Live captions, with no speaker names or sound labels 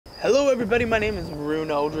Hello everybody, my name is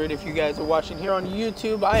Ryunn Eldred. If you guys are watching here on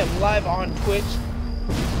YouTube, I am live on Twitch.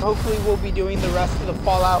 Hopefully we'll be doing the rest of the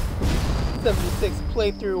Fallout 76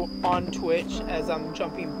 playthrough on Twitch as I'm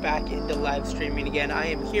jumping back into live streaming again. I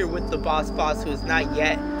am here with the BossFoss, who is not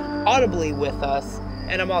yet audibly with us,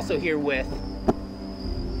 and I'm also here with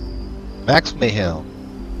MaxMayhem.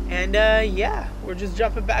 And yeah, we're just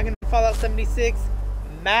jumping back into Fallout 76.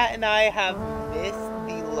 Matt and I have missed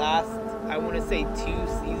the last, I want to say, 2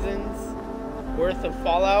 seasons worth of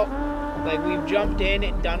Fallout. Like, we've jumped in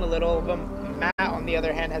and done a little of them. Matt, on the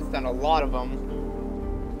other hand, has done a lot of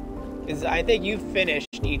them. Because I think you've finished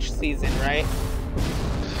each season, right?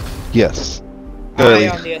 Yes.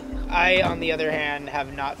 I, on the other hand,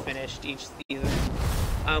 have not finished each season.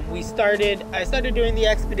 I started doing the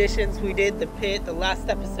expeditions. We did the Pitt, the last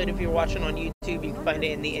episode. If you're watching on YouTube, you can find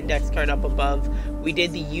it in the index card up above. We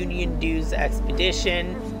did the Union Dues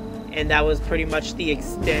expedition, and that was pretty much the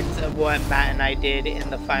extent of what Matt and I did in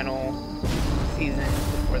the final season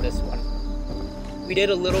before this one. We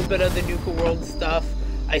did a little bit of the Nuka World stuff.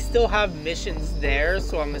 I still have missions there,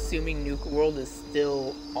 so I'm assuming Nuka World is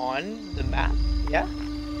still on the map. Yeah?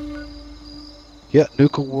 Yeah,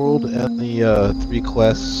 Nuka World and the 3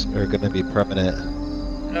 quests are going to be permanent.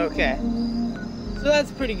 Okay. So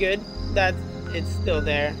that's pretty good. It's still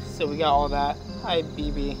there, so we got all that. Hi,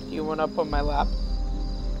 BB. Do you want up on my lap?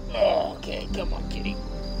 Oh, okay, come on, kitty.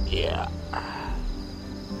 Yeah.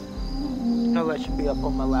 I'll let you be up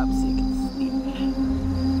on my lap so you can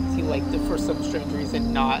sleep. He liked to, for some strange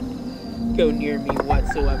reason, not go near me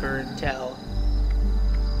whatsoever until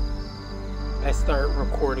I start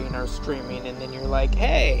recording or streaming, and then you're like,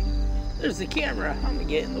 hey, there's the camera, I'm gonna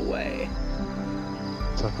get in the way.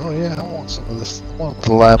 It's like, oh yeah, I want some of this, I want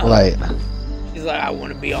the limelight. She's like, I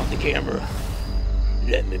want to be on the camera.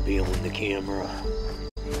 Let me be on the camera.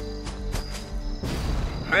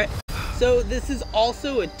 Alright, so this is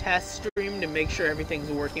also a test stream to make sure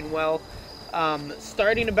everything's working well.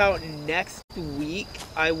 Starting about next week,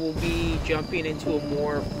 I will be jumping into a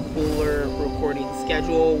more fuller recording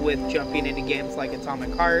schedule with jumping into games like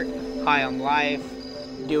Atomic Heart, High on Life,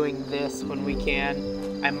 doing this when we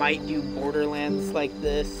can. I might do Borderlands like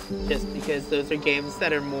this, just because those are games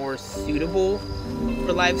that are more suitable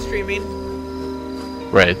for live streaming.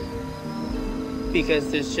 Right.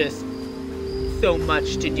 Because there's just so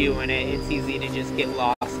much to do in it, it's easy to just get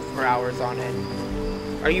lost for hours on it.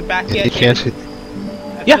 Are you back yet?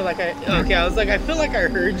 Yeah. I was like, I feel like I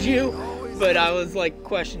heard you, but I was like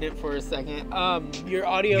questioning it for a second. Your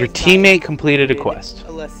audio. Your teammate completed a quest.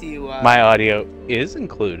 Unless you. My audio is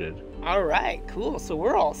included. All right, cool. So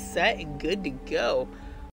we're all set and good to go.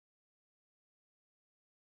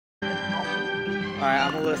 All right,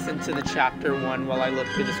 I'm gonna listen to the chapter 1 while I look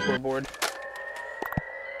through the scoreboard.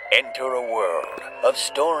 Enter a world of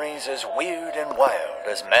stories as weird and wild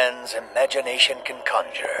as man's imagination can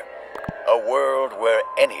conjure. A world where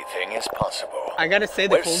anything is possible. I gotta say,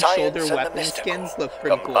 the cold shoulder weapon skins look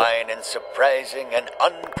pretty cool. Combine in surprising and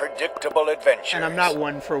unpredictable adventures. And I'm not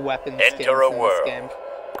one for weapon skins Enter a in world this game.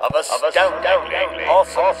 of astoundingly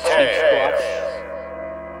awesome tales.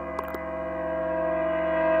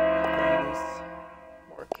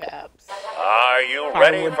 More caps. Are you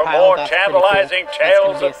ready for more tantalizing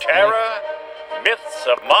tales of terror? Myths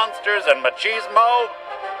of monsters and machismo?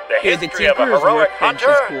 The history of a heroic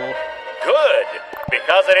hunter? Cool. Good,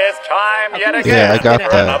 because it is time yet again yeah, I got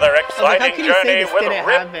for that. another exciting journey with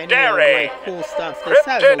Rip Daring, cool stuff. This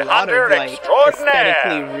has a lot of, like,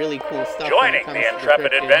 aesthetically really cool stuff. Joining the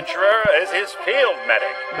intrepid adventurer is his field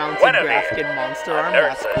medic, mounted grafted monster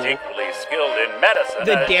armor. That's cool. Equally skilled in medicine.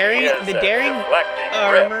 The daring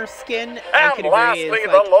armor skin. I could and lastly, agree,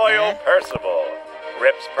 is the like, loyal Percival,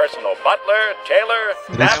 Rip's personal butler, tailor,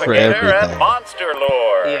 navigator, and monster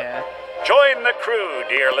lore. Yeah. Join the crew,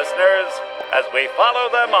 dear listeners, as we follow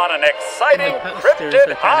them on an exciting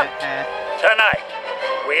cryptid hunt. Tonight,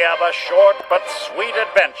 we have a short but sweet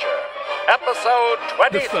adventure. Episode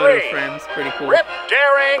 23. The photo frame's pretty cool. Rip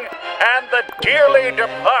Daring and the Dearly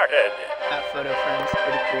Departed. That photo frame's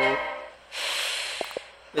pretty cool.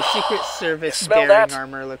 The Secret Service Smell daring that?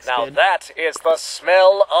 armor looks Now good. that is the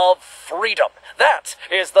smell of freedom. That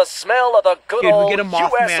is the smell of the good Dude, old we get a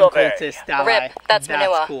Mothman US of A. cultist ally. Rip, that's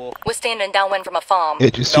Manua. Cool. We're standing downwind from a farm.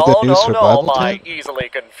 Did you see the new survival my tent? easily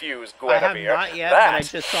confused I have Guinevere. not yet, That but I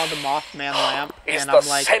just saw the Mothman lamp, is and the I'm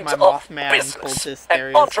like, scent my of Mothman business. cultist An there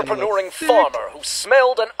is gonna entrepreneuring look sick. farmer who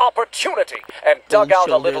smelled an opportunity and dug out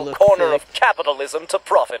a shoulder little looks corner sick. of capitalism to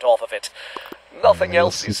profit off of it. Nothing You'll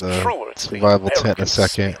else see is the truer to the survival tent in a American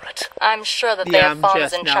second. spirit. I'm sure that they Yeah, have I'm farms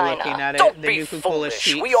just in now looking China. at it. Don't The be Nuka-Cola foolish.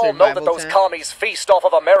 Sheet We all know that survival those tent. commies feast off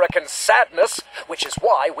of American sadness, which is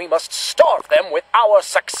why we must starve them with our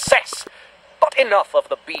success. But enough of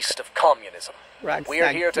the beast of communism. Ragtag We're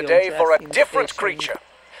here field today for a dressing different station. creature.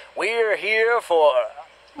 We're here for...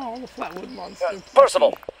 Oh, the Flatwood Monster.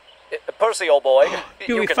 Percival. Percy, old boy. Dude,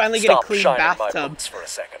 you we can finally get a stop clean shining my bathtub. boots for a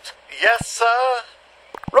second. Yes, sir?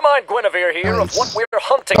 Remind Guinevere here Nice. of what we're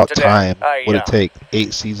hunting About today. time. I Would it take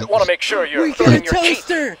 8 seasons? want to make sure you're We filling get a your teeth,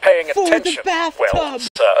 toaster paying for attention. the bathtub. Well,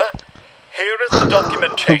 sir, here is the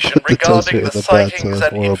documentation Put the toaster regarding in the the bathtub, sightings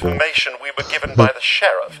that's and horrible. information we were given by the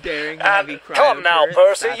sheriff. Daring And heavy cryo Come now, turrets,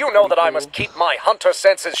 Percy, that's you know that pretty I must cool. keep my hunter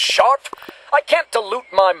senses sharp. I can't dilute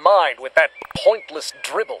my mind with that pointless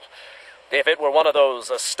dribble. If it were one of those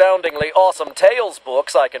astoundingly awesome tales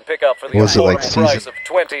books I can pick up for the Was it affordable like price of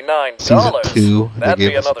 $29, Season 2, they that'd be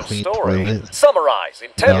gave us a another clean story. toilet. Summarize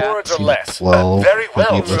in 10 No, words or season less. 12, Very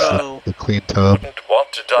well, they gave us bro. the clean tub. Wouldn't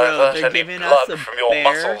want to Bro, divert they're any giving us blood a from your bear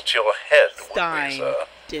muscle to your head, would we, Stein sir?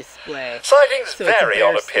 display. Sightings So it's a vary bear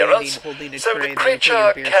on appearance, standing, holding a so tray the that you put your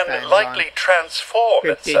creature beer can steins likely on. transform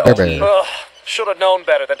Cryptid itself. Bear. Ugh, should have known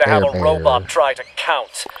better than to have a Bear. robot try to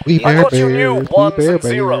count. We I bear thought you knew bears, we ones bear and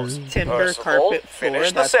zeros. bears. Timber Percival, carpet floor, finish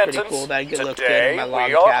the that's pretty sentence. cool. That'd look good Today in my log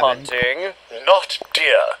we are cabin. hunting. Not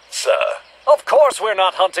deer, sir. Of course we're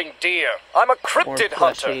not hunting deer. I'm a cryptid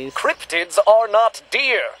hunter. plushies. Cryptids are not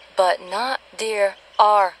deer. But not deer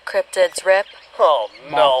are cryptids, Rip. Oh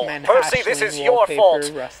no, Mothman, Percy, this hatchling, is your wallpaper,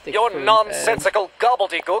 fault. rustic Your fruit nonsensical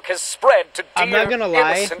gobbledygook has spread to dear, I'm not gonna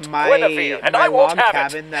lie, innocent my Guinevere, and I log won't have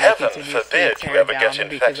cabin it. that I Heaven continuously forbid tear you ever down get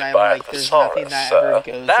because infected I'm by a like, there's nothing that thesaurus, ever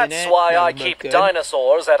sir. goes in That's it. why that I would look keep good.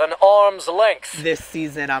 dinosaurs at an arm's length. This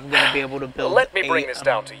season, I'm gonna be able to build Let me bring a this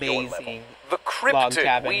down to your level. amazing The log cryptid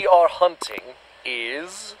cabin. we are hunting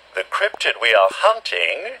is... The cryptid we are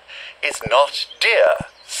hunting is not deer,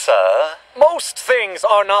 sir. Most things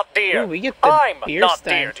are not deer. Ooh, we get the I'm beer not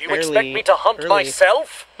deer. steins Do you expect fairly me to hunt early.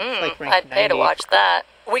 myself? like ranked I'd pay to 90. watch that.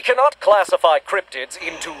 We cannot classify cryptids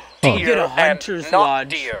into Oh. Get deer a and hunter's not lodge.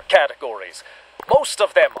 deer categories. Most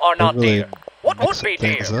of them are not really deer. What would mixing be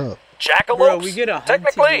deer? things up. Jackalopes? Bro, we get a hunting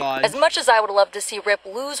Technically. lodge. As much as I would love to see Rip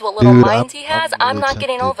lose what little Dude, minds he has, I'm really not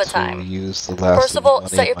getting tempted overtime. to use the last First of all, money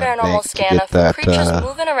set your in my paranormal bank to scanner get for that, creatures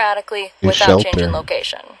moving erratically new without shelter. changing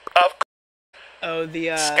location. Of Oh,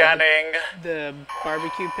 the scanning. the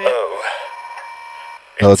barbecue pit. Oh.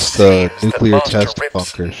 No, it's the seems that nuclear Master test Rip's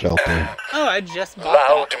bunker shelter. Oh, I just bought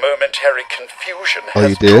loud that. momentary confusion Oh, you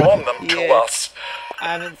has did? drawn them to Yeah. us.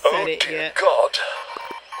 I haven't said Oh it dear yet. God.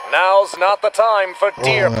 Now's not the time for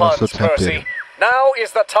deer I'm puns, so tempted. Percy. Now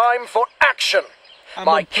is the time for action. I'm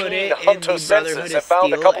My gonna put keen it in hunter the senses Brotherhood have of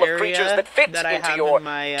found a Steel couple of area creatures that fit that I into have your in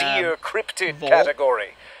my, deer cryptid vault,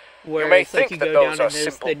 category. Where You may it's like think you that go those down are and there's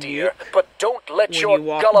simple the deer, nuke. but don't let When your you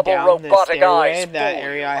walk gullible down the robotic stairway, eyes that fool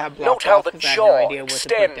area you. I have Note blocked how off the 'cause I have no jaw idea what to put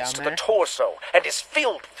extends down to there. the torso and is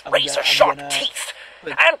filled with I'm razor-sharp gonna teeth.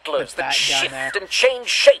 put Antlers that that down shift there. and change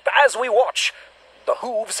shape as we watch. The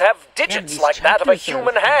hooves have Damn, digits these like that of a chapters are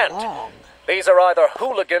human hand. long. These are either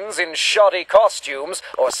hooligans in shoddy costumes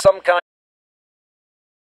or some kind.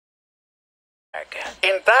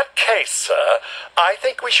 In that case, sir, I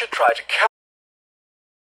think we should try to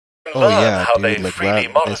Oh learn yeah, how dude, they like freely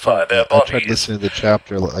rat, modify their I tried bodies. listening to the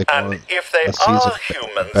chapter like And one, if they a season are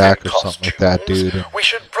humans back in or something like that, costumes, dude. we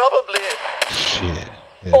should probably... Shit.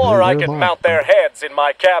 Yeah, Or they're I could long. mount their heads in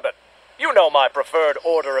my cabin. You know my preferred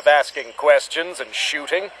order of asking questions and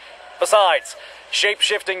shooting. Besides,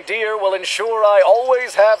 shape-shifting deer will ensure I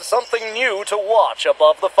always have something new to watch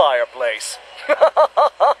above the fireplace.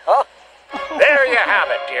 There you have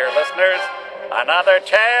it, dear listeners. Another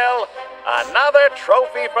tale, another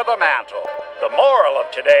trophy for the mantle. The moral of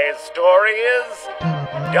today's story is...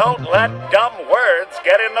 don't let dumb words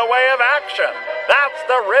get in the way of action. That's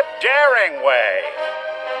the Rip Daring way.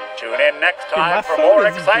 Tune in next my time for phone more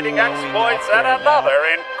is exciting blowing exploits up and right now. another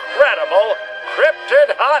incredible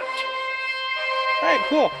cryptid hunt. Alright,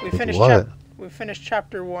 cool. What? We finished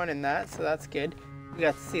chapter 1 in that, so that's good. We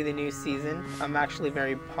got to see the new season. I'm actually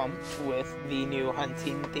very pumped with the new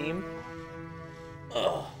hunting theme.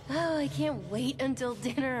 Ugh. Oh, I can't wait until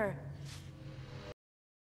dinner.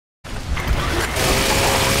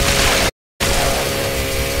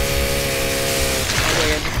 Oh,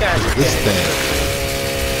 yeah, this guy's This getting thing.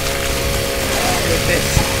 with this.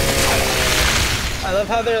 I love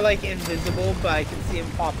how they're like invisible, but I can see them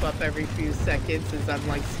pop up every few seconds as I'm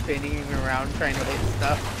like spinning around trying to hit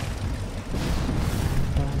stuff.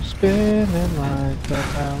 I'm spinning like a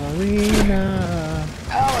ballerina.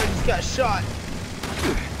 Oh, I just got shot.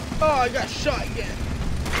 Oh, I got shot again.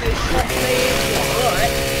 They shot me in the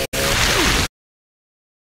butt.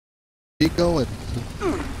 Keep going.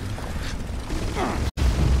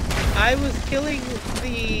 I was killing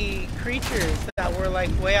the creatures that were like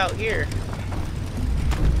way out here.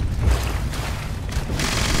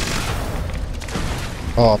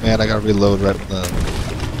 Oh man, I gotta reload right when the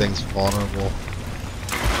thing's vulnerable.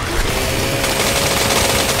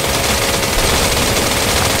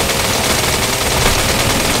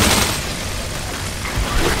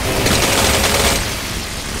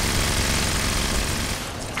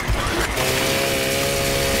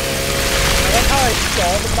 I like how I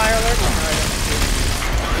saw the fire alert, but now I don't see it.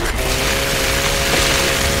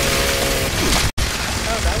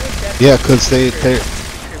 Oh, that would definitely. Yeah, cause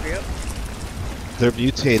they're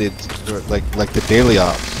mutated, like the daily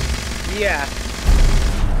ops. Yeah.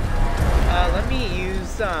 Let me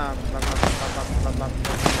use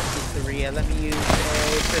pizzeria. Let me use a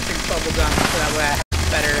perfect bubble gum so that way I have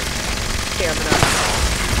better stamina.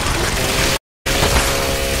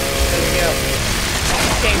 There we go.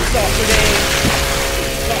 Chainsaw for days.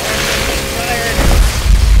 Tired.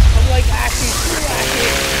 I'm like actually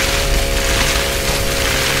slacking.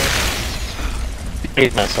 I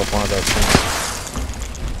made myself one of those things.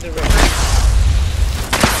 The river.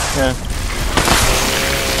 Yeah.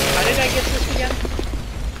 How did I get this again?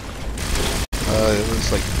 It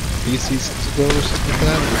was like 3 seasons ago or something like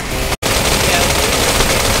that. Yeah.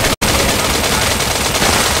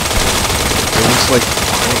 It was like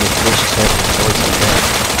one of the first type of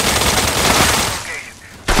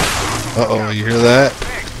Uh oh, you hear that?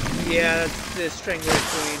 Yeah, that's the Strangler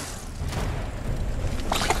Queen.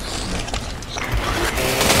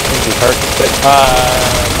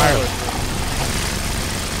 Mireless.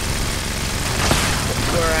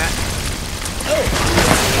 We're at. Oh!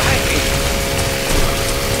 Finally!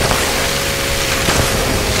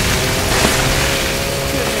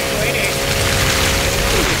 Waiting.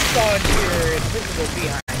 You saw your invisible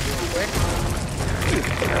behind you real quick.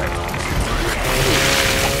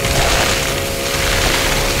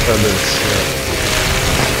 From this,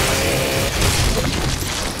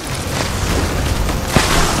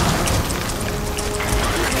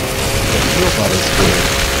 not as good.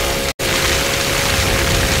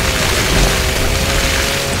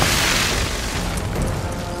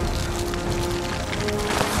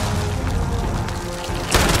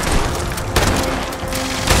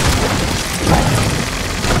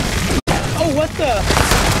 Oh, what the?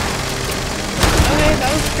 Okay,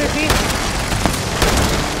 that was trippy.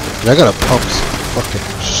 I gotta pump some fucking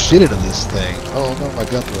shit into this thing. Oh no, my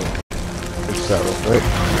gun broke. Fix that real quick.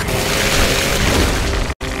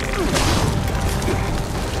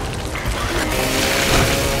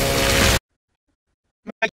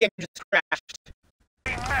 My game just crashed.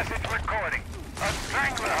 Message recording. A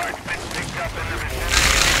strangler heart's been picked up in the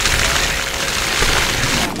vicinity.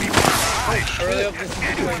 I really hope this is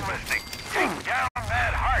Anyone listening, take down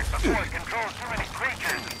that heart before it controls too many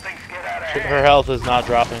creatures and things get out of hand. Her health is not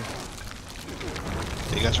dropping.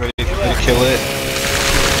 You guys ready to kill it?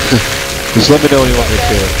 Just let me know when you want me to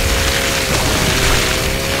kill it.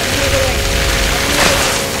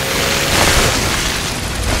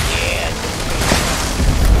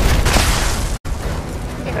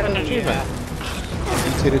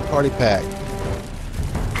 Mutated party pack.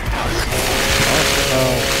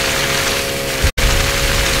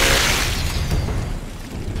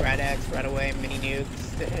 Rat X, right away, mini nukes.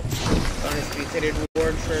 Bonus mutated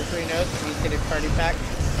reward for free notes, mutated party pack.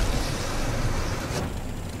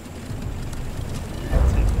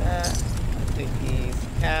 I'll take that. I'll take these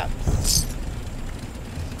caps.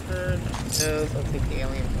 Those. I'll take the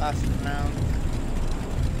alien blaster round.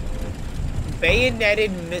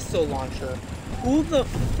 Bayoneted missile launcher. Who the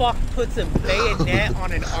fuck puts a bayonet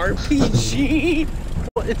on an RPG?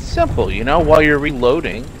 Well, it's simple, you know, while you're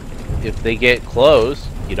reloading, if they get close,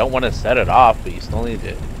 you don't want to set it off, but you still need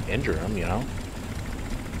to injure them, you know?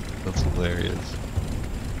 That's hilarious.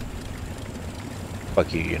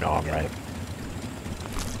 Fuck you, you know I'm right.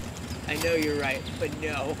 I know you're right, but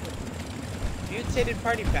no. Mutated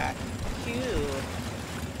party pack. Cute.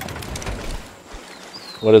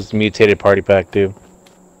 What does the mutated party pack do?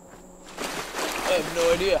 I have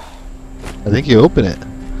no idea. I think you open it.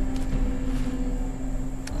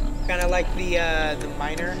 Kind of like the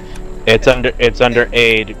miner. It's under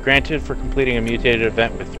aid. Granted for completing a mutated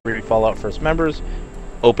event with 3 Fallout First members.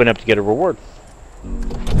 Open up to get a reward.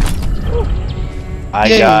 I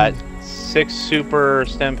got 6 super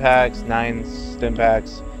stem packs, 9 stem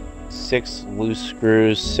packs, 6 loose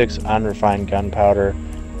screws, 6 unrefined gunpowder,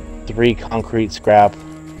 3 concrete scrap,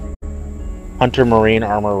 Hunter Marine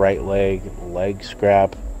armor right leg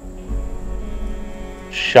scrap,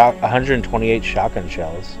 128 shotgun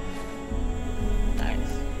shells.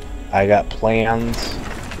 Nice. I got plans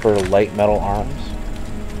for light metal arms.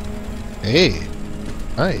 Hey,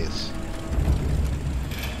 nice.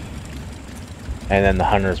 And then the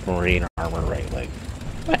Hunter's Marine armor right leg.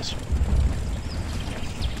 Nice.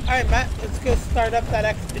 Alright, Matt, let's go start up that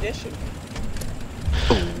expedition.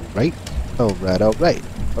 Alright. Alright, alright.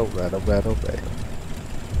 Alright, alright, alright.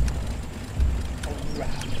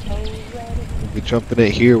 If we jump in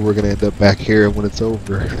it here, we're gonna end up back here when it's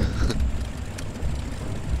over.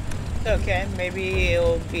 Okay, maybe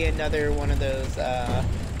it'll be another one of those, yeah.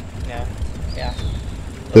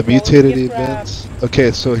 The mutated events.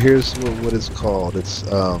 Okay, so here's what it's called. It's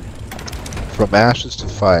from ashes to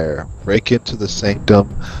fire. Break into the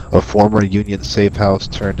sanctum. A former Union safe house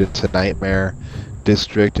turned into nightmare.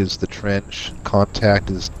 District is the trench. Contact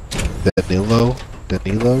is Danilo.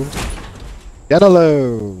 Danilo.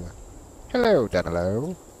 Hello,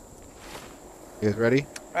 Danilo. You guys ready?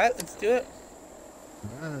 Alright, let's do it.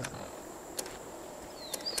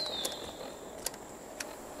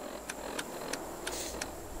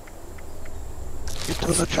 Get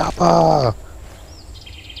to the chopper!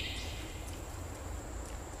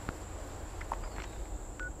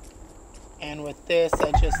 And with this,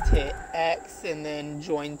 I just hit X and then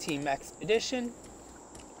join Team Expedition.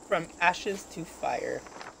 From ashes to fire.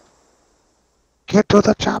 Get to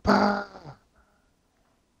the chopper!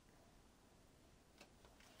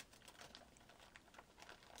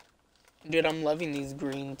 Dude, I'm loving these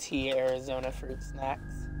green tea Arizona fruit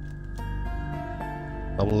snacks.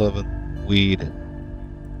 I'm loving weed.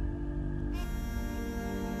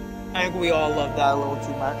 I think we all love that a little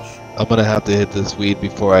too much. I'm gonna have to hit this weed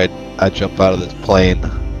before I jump out of this plane.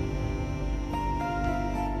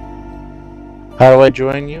 How do I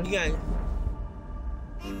join you? Yeah.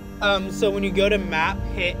 So when you go to map,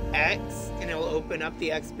 hit X, and it'll open up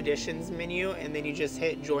the expeditions menu, and then you just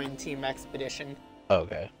hit join Team Expedition.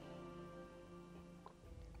 Okay.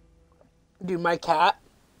 Dude, my cat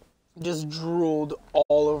just drooled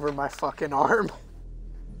all over my fucking arm.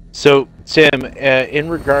 So, Tim, in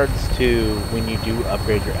regards to when you do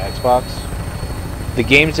upgrade your Xbox, the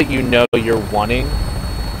games that you know you're wanting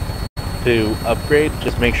to upgrade,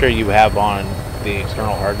 just make sure you have on the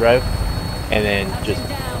external hard drive, and then just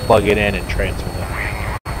plug it in and transfer them.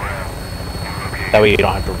 That way you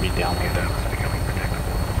don't have to re-download them.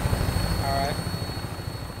 Alright.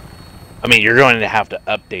 I mean, you're going to have to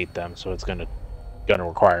update them, so it's going to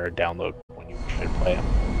require a download when you try to play them.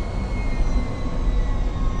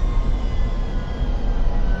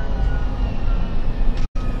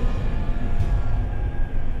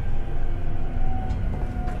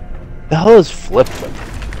 The hell is flip?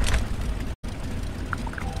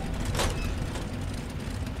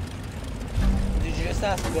 Did you just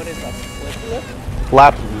ask what is a flip lip?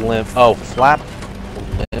 Flap limb. Oh, flap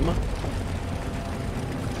limb.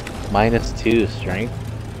 -2 strength.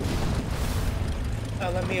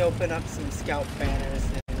 Let me open up some scout banners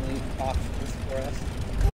and loot boxes for us.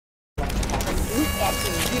 Loot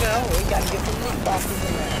boxes, you know, we gotta get some loot boxes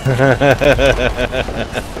in there.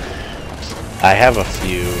 I have a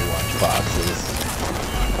few lunch boxes.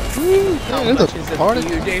 How much is it for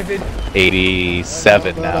you, David?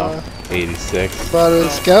 87 now. 86. About a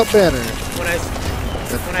scout banner. When I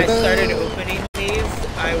started opening these,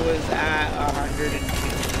 I was at 150.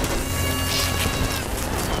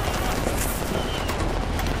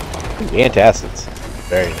 Antacids.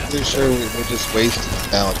 Very nice. Pretty sure we're just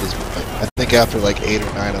wasting now at this point. I think after like 8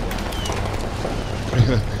 or 9 of them.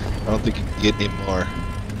 I don't think you can get any more.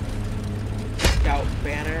 Scout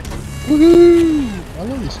banner. Woohoo! I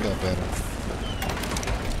love the scout banner.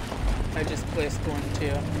 I just placed one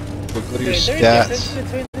too. But go to your Is there a stats. difference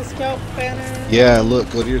between the scout banner? Yeah, look,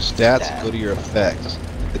 go to your stats and go to your effects.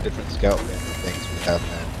 The different scout banner things we have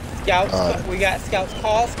now. Scouts, we got Scouts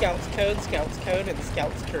Call, Scouts Code, and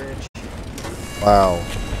Scouts Courage. Wow.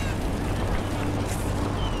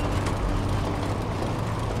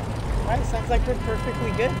 Alright, sounds like we're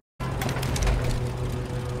perfectly good.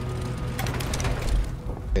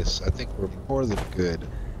 Yes, I think we're more than good.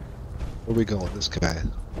 Where are we going? This guy.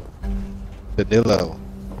 Danilo.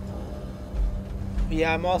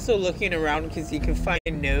 Yeah, I'm also looking around because you can find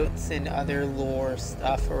notes and other lore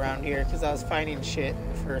stuff around here because I was finding shit in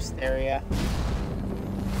the first area.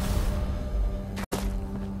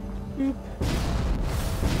 Boop.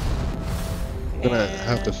 I'm gonna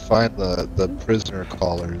have to find the prisoner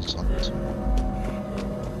callers on this one.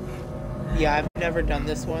 Yeah, I've never done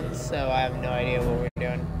this one, so I have no idea what we're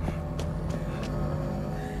doing.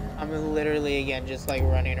 I'm literally, again, just like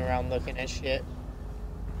running around looking at shit.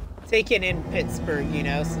 Taking in Pittsburgh, you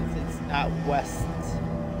know, since it's not west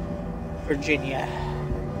Virginia.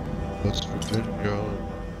 West Virginia.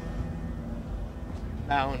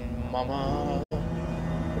 Mountain Mama.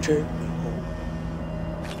 Take me home.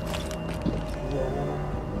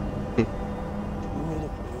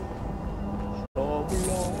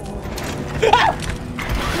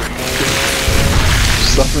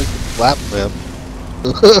 Suffering from flap limb.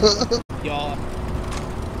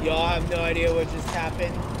 Y'all have no idea what just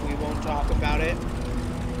happened. We won't talk about it.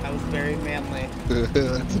 That was very manly.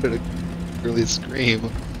 That's sort of really scream.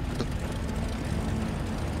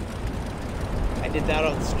 I did that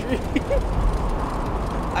on stream.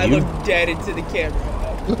 I looked dead into the camera.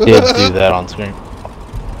 Did do that on screen.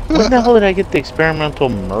 Where the hell did I get the experimental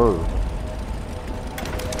mode?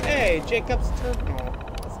 Hey, Jacob's Terminal.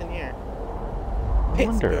 What's in here?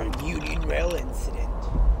 Pittsburgh Union Rail incident.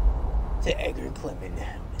 To Edgar Clement.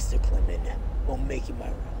 Mr. Clement, while making my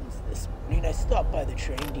rounds this morning, I stopped by the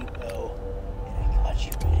train depot and I caught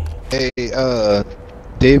you ready. Hey,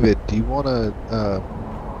 David, do you wanna,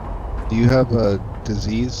 do you have a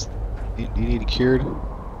disease you need cured?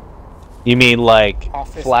 You mean like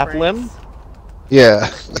Office flap pranks? limb? Yeah,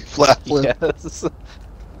 like flap limb. Yes.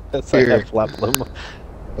 That's Here. like a flap limb.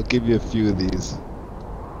 I'll give you a few of these.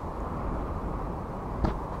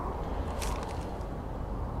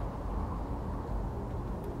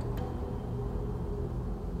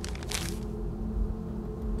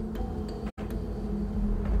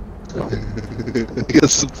 You got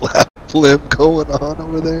some flap limb going on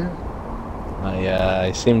over there.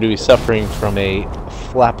 I seem to be suffering from a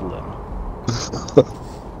flap limb.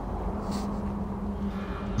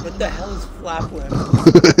 What the hell is flap limb?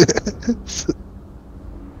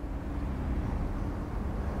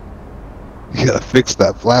 You gotta fix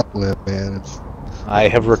that flap limb, man. I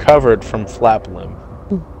have recovered from flap limb.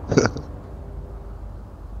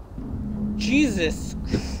 Jesus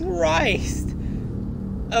Christ.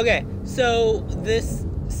 Okay, so this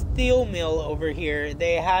steel mill over here,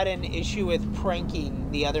 they had an issue with pranking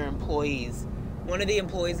the other employees. One of the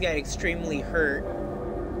employees got extremely hurt,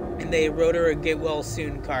 and they wrote her a get well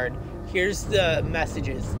soon card. Here's the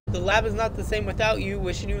messages. The lab is not the same without you.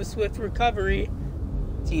 Wishing you a swift recovery.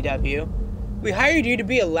 TW. We hired you to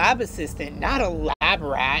be a lab assistant, not a lab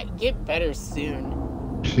rat. Get better soon.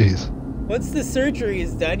 Jeez. Once the surgery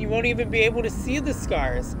is done, you won't even be able to see the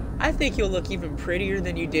scars. I think you'll look even prettier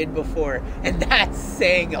than you did before, and that's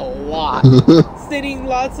saying a lot. Sending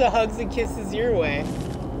lots of hugs and kisses your way.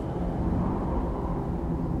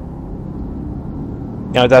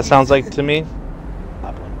 You know what that sounds like to me?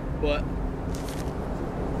 Flap limb. What?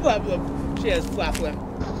 Flap limb. She has flap limb.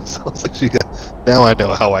 Sounds like she got. Now I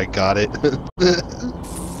know how I got it.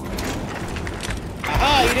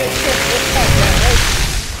 Aha, you didn't that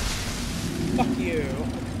roach. Fuck you.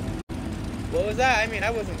 What was that? I mean,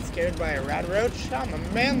 I wasn't scared by a rad roach. I'm a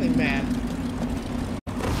manly man.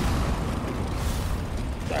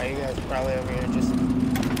 Sorry, you guys are probably over here just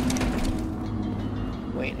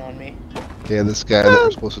waiting on me. Yeah, this guy that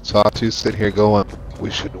we're supposed to talk to sitting here going,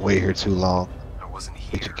 we shouldn't wait here too long. I wasn't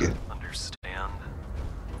What'd you here. get? Understand?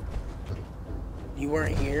 You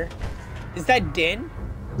weren't here? Is that Din?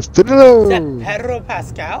 It's Danilo! Is that Pedro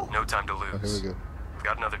Pascal? No time to lose. Oh, here we go. I've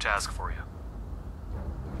got another task for you.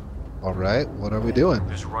 Alright, what are we doing?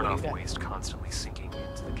 There's runoff got? waste constantly sinking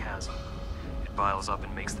into the chasm. It piles up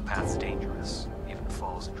and makes the paths dangerous, even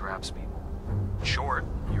falls and traps people. In short,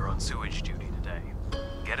 you're on sewage duty today.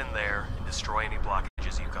 Get in there and destroy any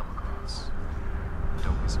blockages you come across.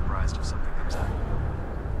 Don't be surprised if something comes out.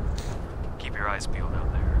 Keep your eyes peeled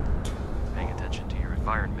out there. Paying attention to your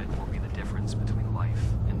environment will be the difference between life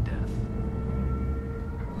and death.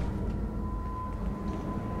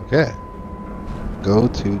 Okay. Go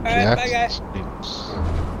to Alright, bye, guys. Jackson's News.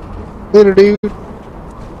 Later, dude!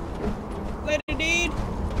 Later, dude.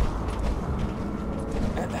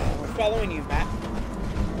 We're following you, Matt.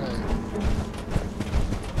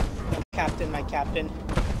 Captain, my captain.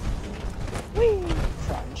 Whee!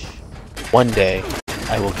 Crunch. One day,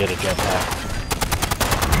 I will get a jetpack.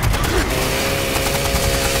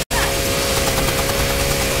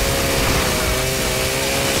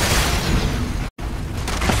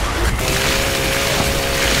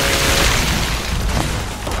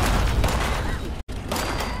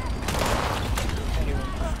 Anyone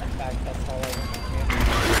can step back, that's all I want.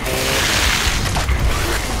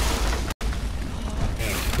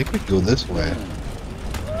 I think we can go this way.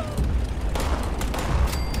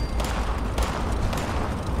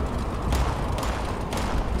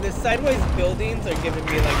 The sideways buildings are giving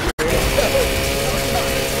me like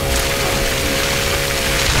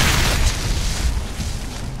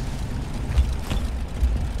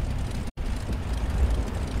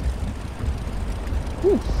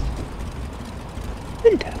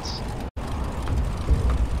Intense.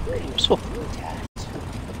 I'm so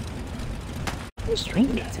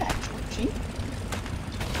strange. Georgie.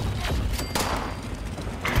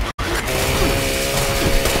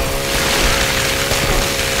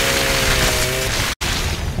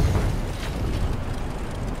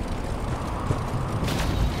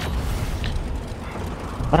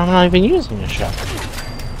 But I'm not even using a shotgun.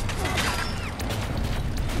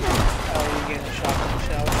 Oh, you're getting a shotgun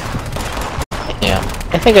shell. Yeah,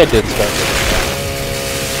 I think I did start with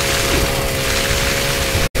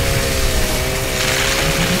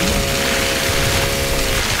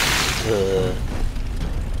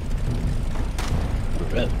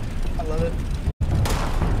I love it.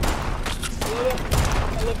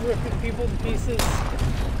 I love ripping people to pieces.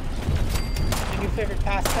 My new favorite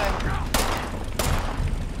pastime.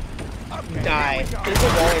 Die. There's a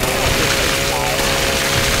wall in die.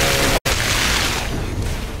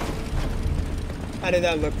 How did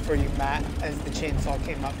that look for you, Matt, as the chainsaw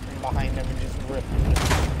came up from behind him and just ripped him?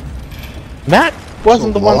 Matt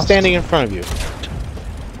wasn't So the one lost. standing in front of you.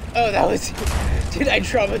 Oh, that was... Did I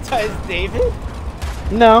traumatize David?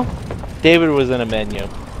 No. David was in a menu.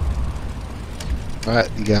 Alright,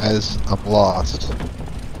 you guys, I'm lost.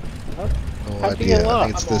 No How'd you idea. get I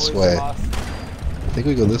think lost? it's this way. I think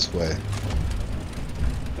we go this way.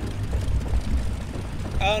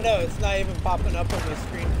 Oh no, it's not even popping up on the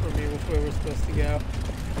screen for me which way we're supposed to go.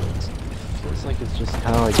 Feels like it's just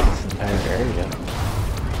kind of like this entire area.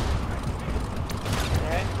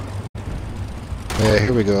 Alright? Yeah,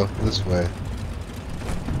 here we go. This way.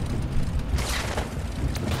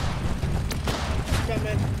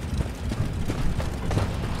 Coming.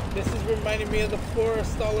 This is reminding me of the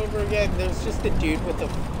forest all over again. There's just a dude with a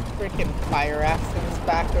freaking fire axe in his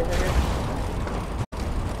back over here.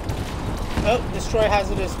 Oh, destroy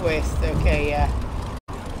hazardous waste. Okay, yeah.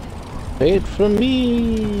 Wait for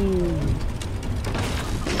me.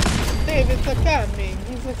 David's a coming.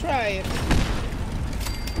 He's a trying.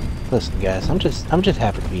 Listen, guys, I'm just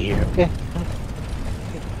happy to be here. Okay.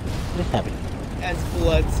 I'm just happy. As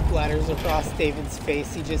blood splatters across David's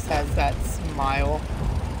face, he just has that smile.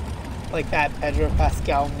 Like that Pedro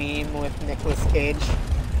Pascal meme with Nicolas Cage.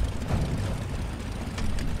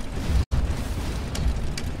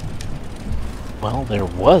 Well, there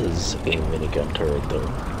was a minigun turret there.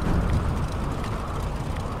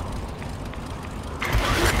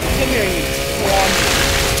 Come here, you squad.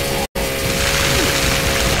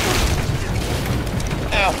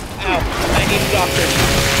 Ow, ow. I need a doctor.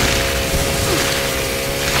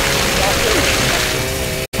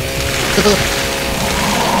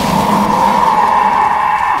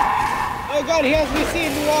 Oh god, he has me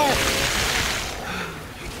seeing noir.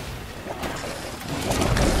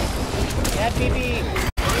 Yeah, baby.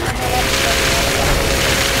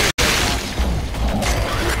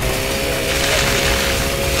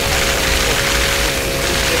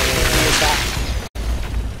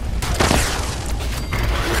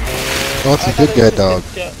 Oh, it's a good guy, dog.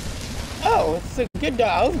 Oh, it's a good dog.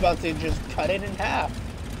 I was about to just cut it in half.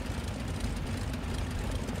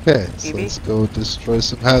 Okay, so let's go destroy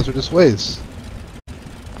some hazardous waste.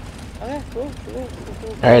 Okay, cool.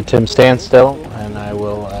 Alright, Tim, stand still, and I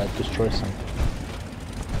will destroy some.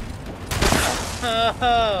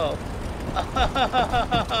 Oh,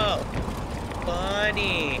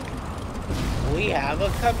 funny. We have a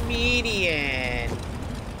comedian.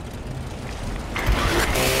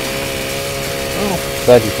 Oh,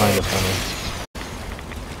 glad you find it funny.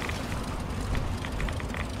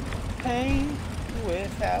 Pain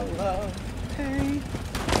without love. Pain.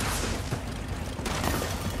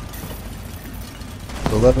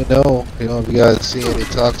 So let me know, if you guys see any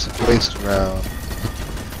toxic waste around.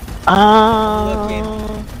 Looking.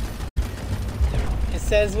 It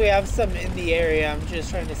says we have some in the area. I'm just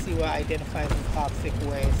trying to see what identifies as toxic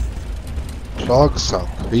waste. Dogs sound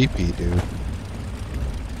creepy, dude.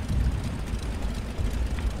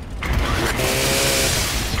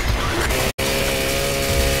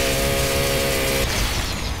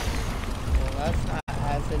 Well, that's not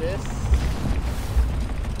hazardous.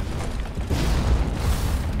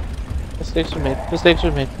 Mistakes were made. Mistakes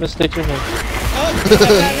were made. Mistakes were made. Oh, I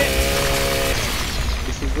got it.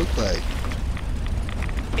 What's it look like?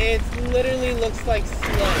 It literally looks like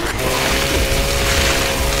sludge.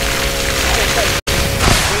 It's like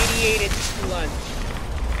radiated sludge.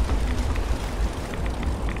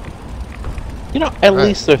 You know, at Right,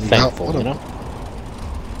 least they're we got thankful, one you of know?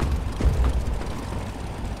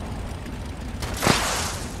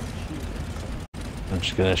 I'm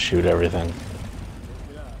just gonna shoot everything.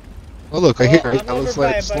 Oh look, I hear it. I'm That over looks by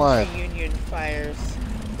like a slime. bunch of Union fires.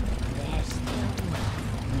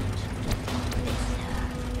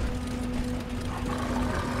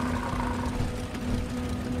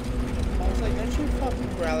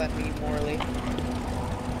 growl at me, Morley.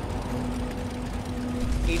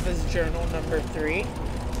 Eva's journal number 3.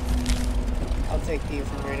 I'll take these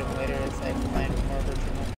and read them later as I find more of her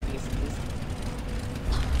journal pieces.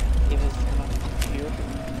 Eva's journal number 2.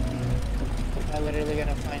 I'm literally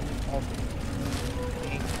gonna find all the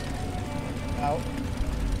things out.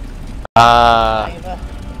 Eva.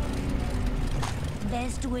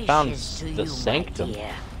 Best wishes Found to the you, sanctum. my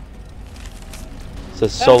dear. It's a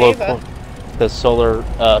solo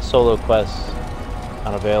solo quest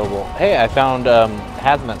unavailable. Hey, I found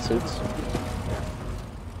hazmat suits.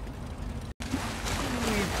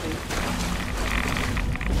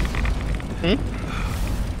 Hmm?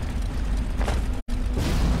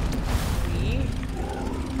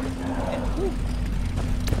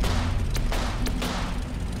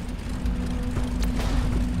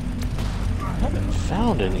 I haven't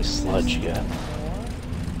found any sludge yet.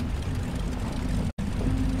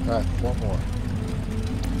 Alright, 4 more.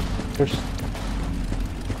 There's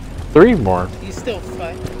 3 more. You still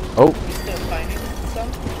find? Oh. You still finding some?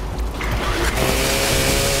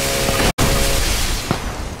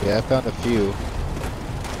 Yeah, I found a few.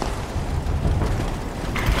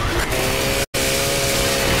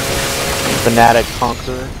 Fanatic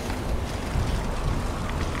Conqueror.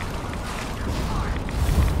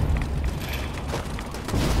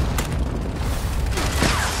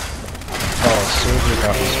 Oh, server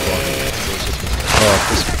not responding. Oh,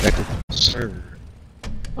 disconnected from the server.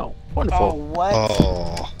 Oh, wonderful. Oh, what?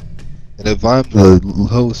 Oh. And if I'm the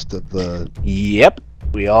host of the... Yep.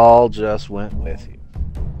 We all just went with you.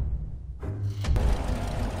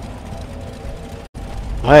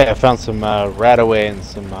 Hey, I found some Radaway and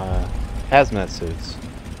some hazmat suits.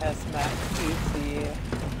 Hazmat suits, yeah.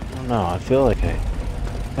 I don't know, I feel like I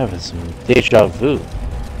have some deja vu.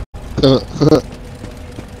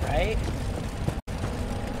 Right?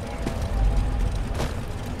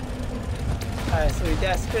 Alright, so we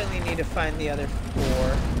desperately need to find the other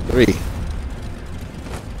 4. 3.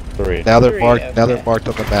 3. Now they're 3, marked. okay. Now they're marked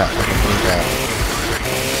on the map, on the main map.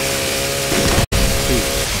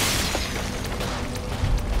 2.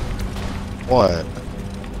 1.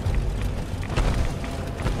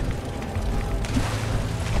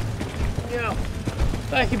 Yo,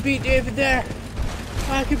 I can beat David there.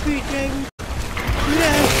 I can beat David.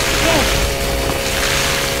 Yeah.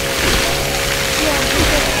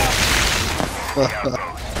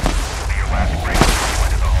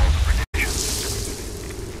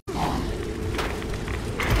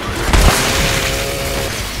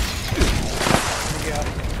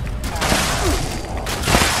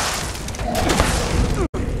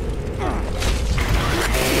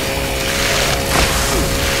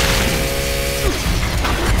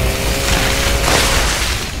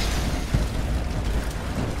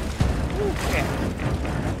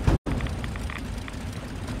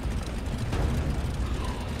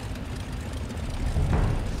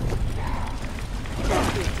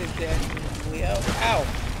 Ow!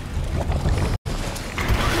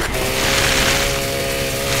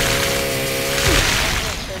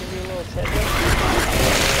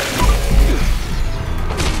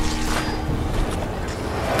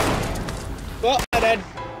 Well, I'm dead.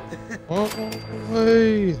 Oh,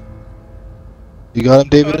 hey. You got him,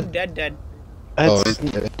 David? Oh, I'm dead. Oh, he's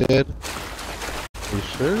dead? You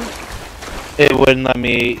sure? It wouldn't let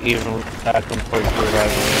me even compose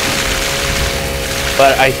revival.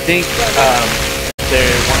 But I think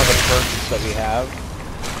there's one of the perks that we have.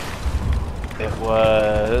 It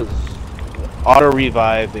was auto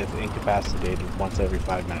revive if incapacitated once every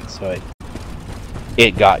 5 minutes. So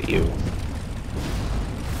it got you.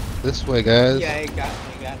 This way, guys. Yeah, it got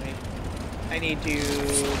me. I need to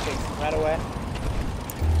take some right away.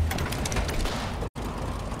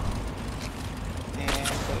 And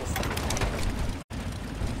place.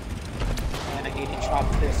 And I need to chop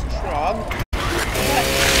this trog.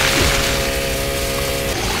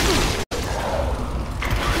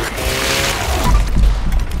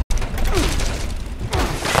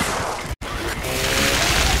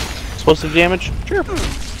 Explosive damage? Sure.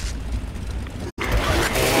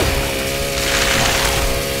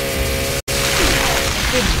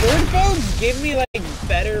 Did bird bones give me like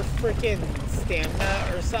better freaking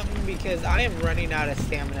stamina or something? Because I am running out of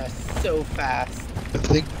stamina so fast. I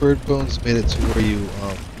think bird bones made it to where you,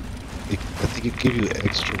 I think it give you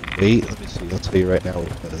extra weight. Let me see, I'll tell you right now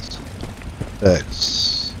what it is.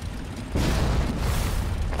 X.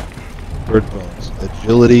 Bird bones.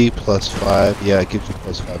 Agility +5. Yeah, it gives you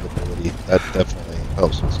 +5 ability. That definitely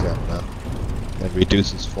helps with stamina. And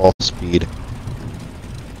reduces fall speed.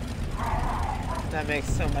 That makes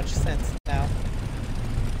so much sense now.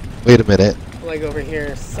 Wait a minute. Like over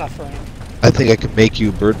here suffering. I think I can make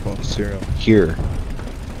you bird bone serum here.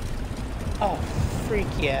 Oh, freak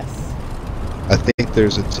yes. I think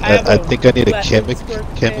there's a. I think I need a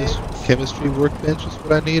chemistry workbench is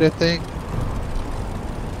what I need. I think.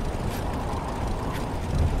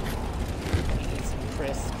 Need some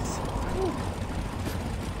crisps.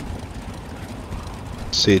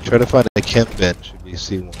 See, try to find a chem bench if you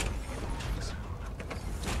see one.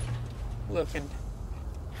 Looking.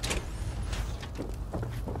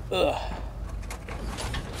 Ugh.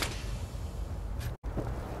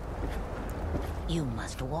 You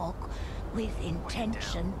must walk with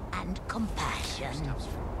intention and compassion.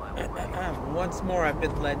 Once more I've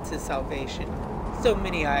been led to salvation. So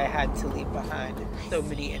many I had to leave behind. So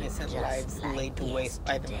many innocent lives laid to waste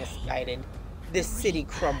by the misguided. This city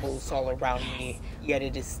crumbles all around me, yet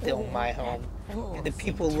it is still my home. And the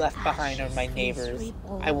people left behind are my neighbors.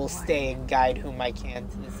 I will stay and guide whom I can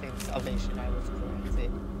to the same salvation I was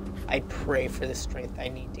granted. I pray for the strength I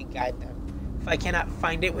need to guide them. If I cannot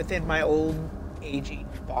find it within my old, aging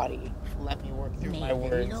body, let me work through my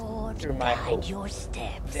words, through my hope.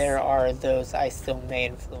 There are those I still may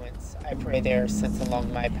influence. I pray they are sent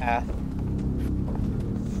along my path.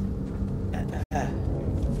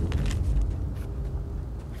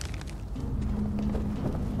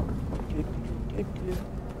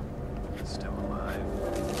 Still alive.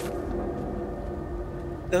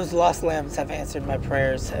 Those lost lambs have answered my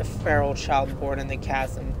prayers. A feral child born in the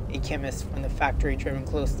chasm, a chemist from the factory driven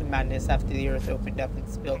close to madness after the earth opened up and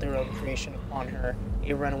spilled her own creation upon her,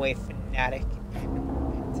 a runaway fanatic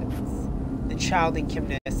and repentance. The child and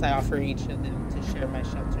chemist, I offer each of them to share my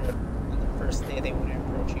shelter. On the first day they wouldn't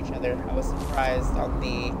approach each other. I was surprised on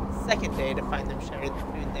the second day to find them sharing the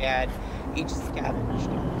food they had each scavenged.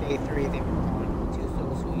 On day 3 they were gone, 2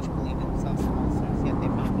 souls who each believed themselves monsters, yet they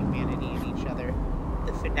found humanity in each other.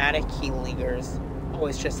 The fanatic, he lingers,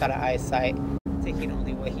 always just out of eyesight, taking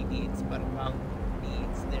only what he needs, but among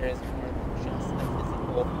needs there is more than just the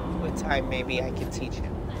physical. With time maybe I can teach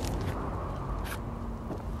him.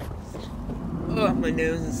 Oh, my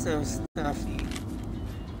nose is so stuffy.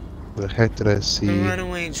 The heck did I see? The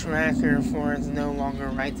runaway tracker, for it's no longer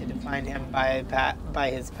right to define him by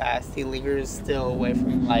his past. He lingers still away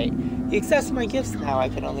from light. He accepts my gifts now. I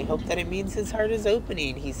can only hope that it means his heart is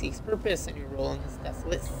opening. He seeks purpose and a role in this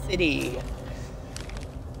desolate city.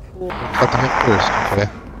 Cool. Cut to him first, okay?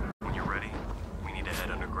 When you're ready, we need to head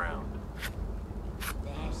underground.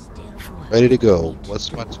 Ready to go. What's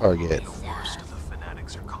my target? The worst of the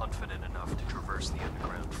fanatics are confident enough to traverse the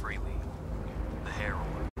underground freely. The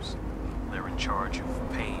Heralders. They're in charge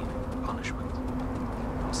of pain and punishment.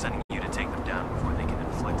 I'm sending you to take them down before they can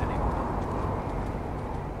inflict any more.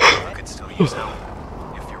 You could still use help,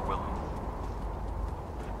 if you're willing.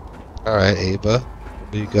 Alright, Ava.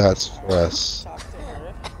 What do you got for us?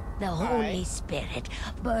 The Holy Spirit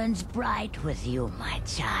burns bright with you, my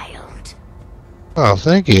child. Oh,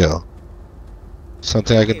 thank you.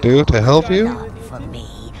 Something I can do to help you? Not for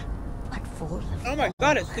me, but for the Oh my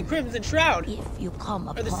god, it's the Crimson Shroud! If you come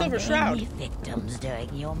Or the upon Silver Shroud. any victims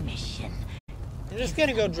during your mission, I'm just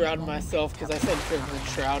gonna go drown myself because I said Crimson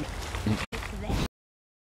Shroud.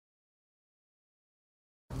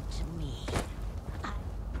 to me,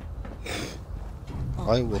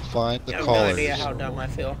 I will find the I have no callers. idea how dumb I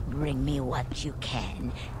feel. bring me what you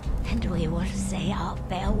can, and we will say our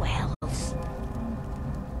farewells.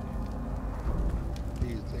 What do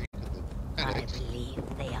you think of the I fanatics? believe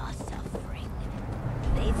they are suffering.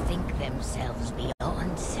 They think themselves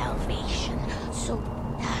beyond salvation, so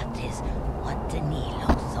that is what Danilo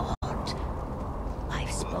thought.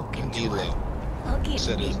 I've spoken to Danilo. her. Forgive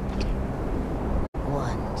Said me. it.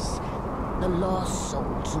 Once, the lost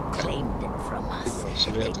souls who claimed it from us,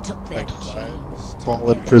 So we they have to took their contact chains to fallen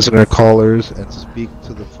their prisoner callers and speak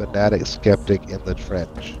to the fanatic skeptic in the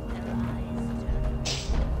trench.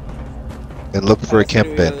 And look for a Alright, so do chem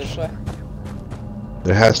we go bench. this way?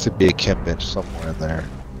 There has to be a chem bench somewhere in there.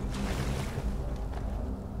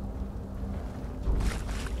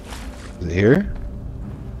 Is it here?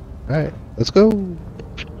 Alright, let's go.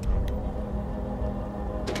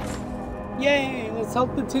 Yay! Let's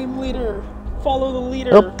help the team leader! Follow the leader!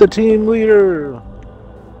 Help the team leader!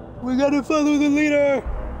 We gotta follow the leader!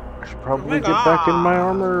 I should probably get back in my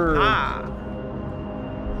armor.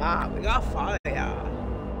 We got fire! Yeah,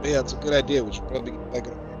 it's a good idea. We should probably get back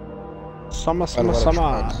in. Sama, Quite a lot of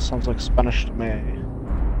tribes. Sounds like Spanish to me.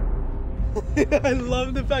 I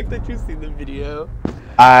love the fact that you've seen the video.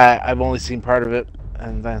 I've only seen part of it,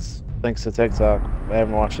 and thanks to TikTok. I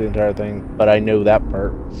haven't watched the entire thing, but I know that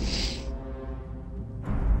part.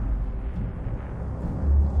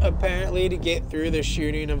 Apparently apparently to get through the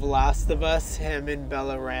shooting of Last of Us, him and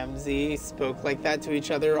Bella Ramsey spoke like that to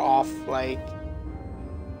each other offset.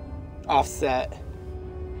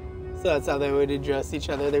 So that's how they would address each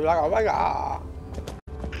other. They'd be like, oh my god.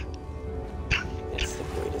 It's the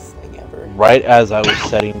greatest thing ever. Right as I was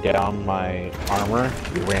setting down my armor,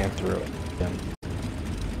 he ran through it.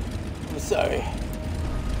 I'm sorry.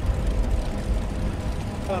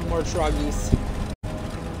 Found more troggies.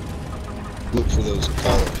 Look for those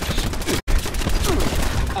colors.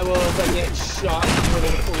 I will if I get shot with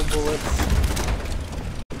a full of bullets.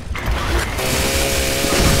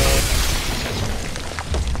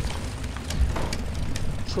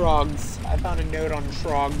 Trogs. I found a note on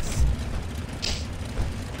Trogs.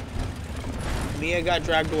 Mia got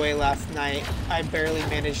dragged away last night. I barely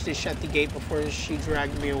managed to shut the gate before she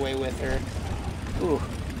dragged me away with her. Ooh.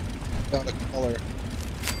 Found a color.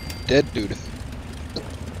 Dead dude.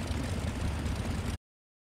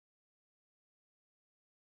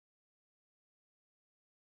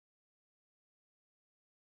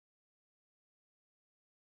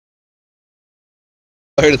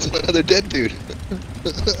 Alright, it's another dead dude.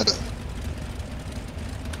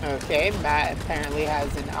 Okay, Matt apparently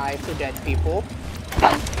has an eye for dead people.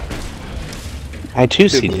 I too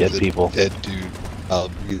see dead people. Dead dude, I'll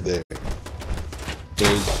be there.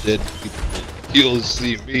 Those dead people, you'll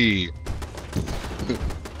see me.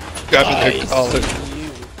 Grabbing their collar.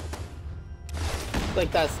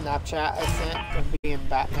 Like that Snapchat I sent of being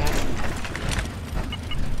Batman.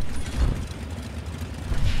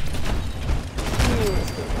 Ooh,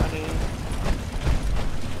 it's so funny.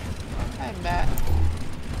 Hi, Matt.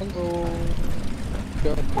 Hello.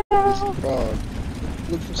 Got a frog.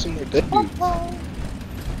 Look for some more dead dudes.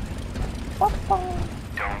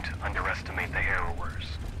 Don't underestimate the harrowers.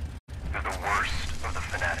 They're the worst of the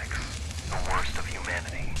fanatics, the worst of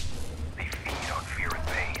humanity. They feed on fear and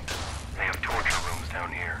pain. They have torture rooms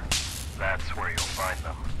down here. That's where you'll find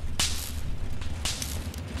them.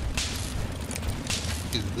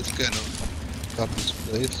 Is this guy know about this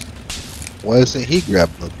place? Why isn't he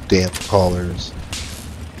grabbing the damn collars?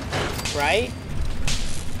 Right?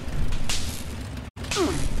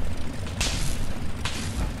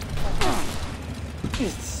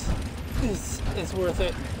 It's worth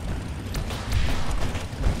it.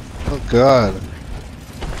 Oh god.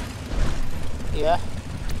 Yeah.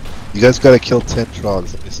 You guys gotta kill 10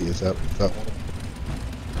 trogs. Let me see, is that one?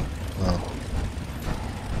 Oh.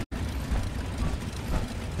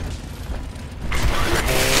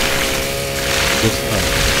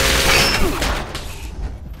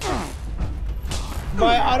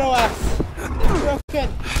 My auto axe is broken.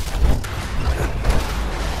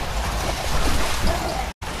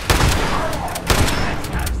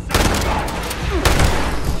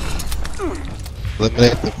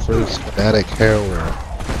 Eliminate the first fanatic harrower.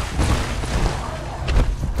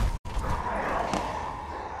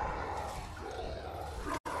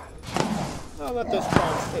 I'll let those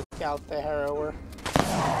dogs take out the harrower.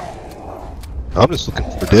 I'm just looking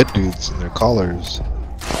for dead dudes and their collars.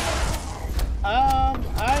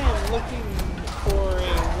 I am looking for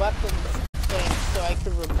a weapons thing so I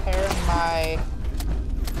can repair my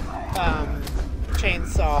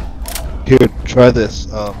chainsaw. Here, try this.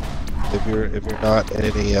 If you're not in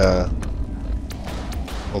any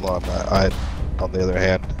hold on, I on the other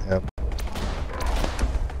hand am.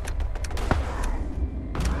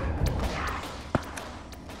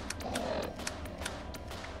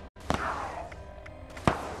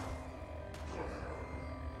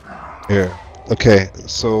 Here. Okay,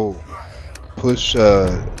 so push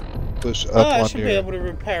up I on should your. be able to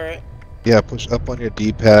repair it. Yeah, push up on your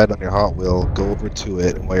D-pad on your Hot Wheel, go over to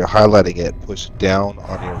it, and while you're highlighting it, push down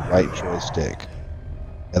on your right joystick.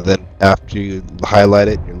 And then after you highlight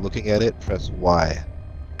it, you're looking at it, press Y.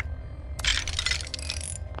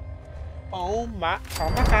 Oh my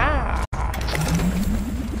god.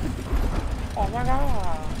 Oh my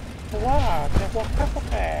god. Wow, that's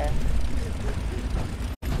okay.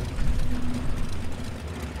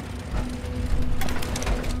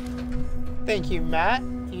 Thank you, Matt.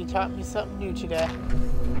 You taught me something new today.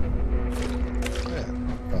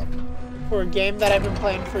 Yeah. For a game that I've been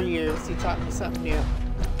playing for years, you taught me something new.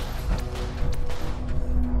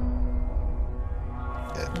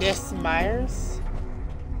 Miss Myers?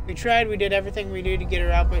 We tried, we did everything we knew to get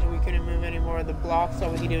her out, but we couldn't move any more of the blocks. All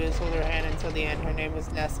we could do is hold her hand until the end. Her name was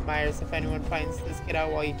Ness Myers. If anyone finds this, get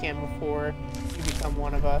out while you can before you become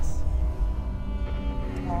one of us.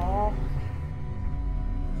 Aww.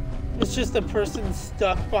 It's just a person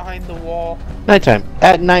stuck behind the wall. Nighttime.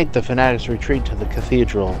 At night, the fanatics retreat to the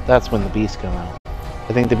cathedral. That's when the beasts come out.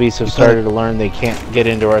 I think the beasts have started to learn they can't get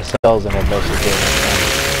into our cells and have no security.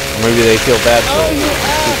 Or maybe they feel bad for Oh, it. you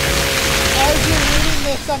ass! As you're reading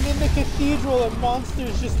this, I'm in the cathedral and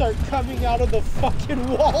monsters just start coming out of the fucking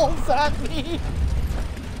walls at me.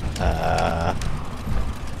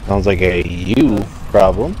 Sounds like a you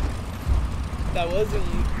problem. That was a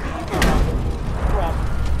you problem.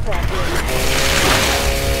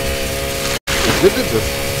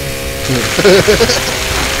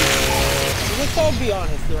 Let's all be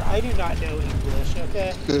honest here. I do not know English,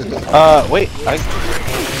 okay? Wait.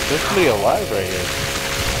 There's somebody alive right here.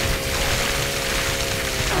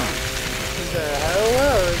 Is it a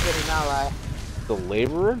heroer or is it an ally? The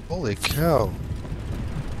laborer? Holy cow.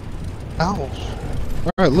 Ouch.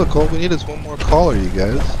 Alright, look, all we need is one more caller, you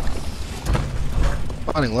guys.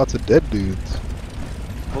 Finding lots of dead dudes.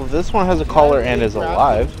 Well, this one has a collar and is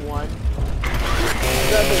alive. One.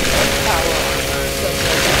 Grab the one power armor, something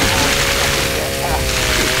like that.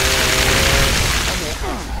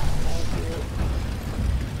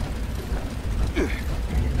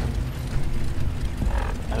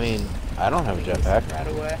 I mean, I don't have a jetpack. Right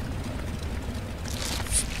away.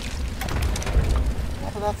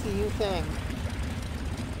 Oh, that's a you thing.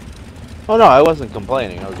 Oh no, I wasn't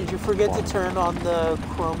complaining. Did you forget to turn on the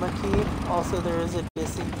chroma key? Also, there is a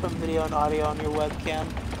distance from video and audio on your webcam.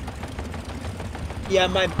 Yeah,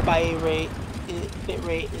 my bit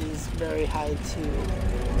rate is very high too.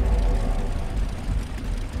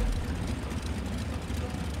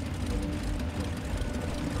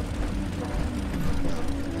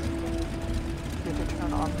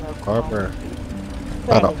 Turn on the Armor.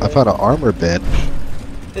 I found an armor bench.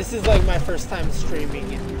 This is like my first time streaming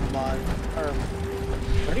in a month, or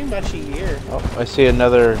pretty much a year. Oh, I see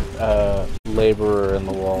another laborer in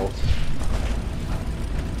the walls.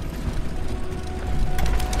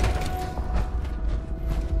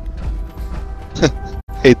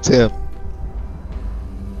 Hey Tim,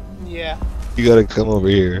 Yeah. you gotta come over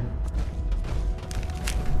here.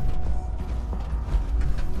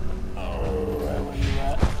 Where you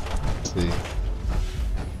at? Let's see.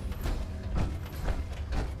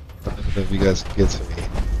 I don't know if you guys can get to me.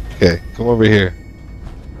 Okay, come over here.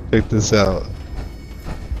 Check this out.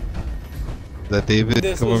 Is that David?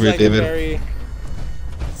 This Come was over like here, a David. very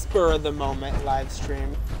spur of the moment live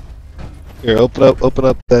stream. Here, open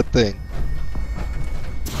up that thing.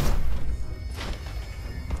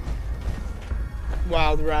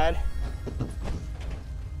 Wild ride.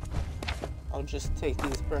 I'll just take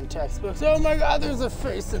these burnt textbooks. Oh my god, there's a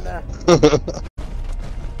face in there.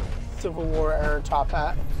 Civil War era top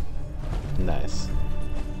hat. Nice.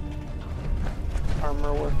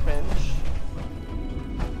 Armor workbench.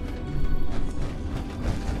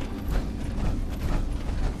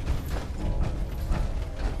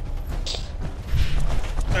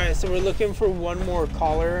 Alright, so we're looking for one more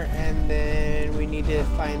caller, and then we need to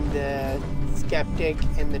find the skeptic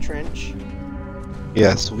in the trench.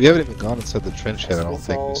 Yeah, so we haven't even gone inside the trench yet, I don't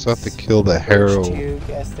think. We still have to kill the harrow.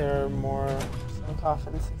 Guess there are more. Some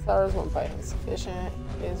coffin, 6 hours, one fight insufficient.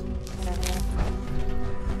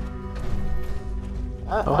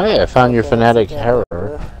 Oh hey, I found your fanatic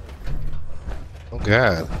harrower. Oh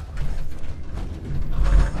god.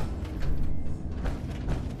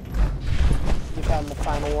 You found the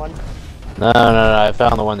final one? No, I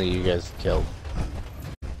found the one that you guys killed.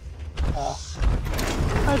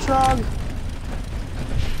 Hi, Trog.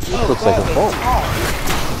 This looks like a bolt.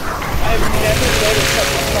 I've never noticed that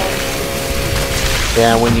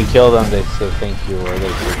Yeah, when you kill them, they say thank you, or they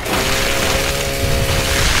say thank you.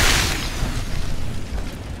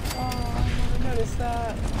 Oh, I never noticed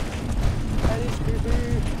that. That is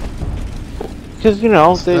creepy. Because, you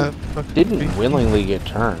know, they didn't willingly get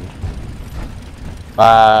turned.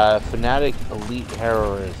 Fanatic Elite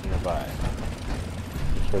Harrower is nearby.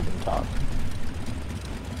 Just heard them talk.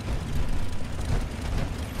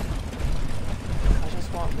 I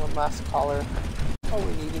just want one last caller. All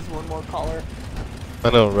we need is one more caller. I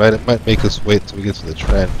know, right? It might make us wait till we get to the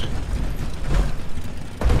trench.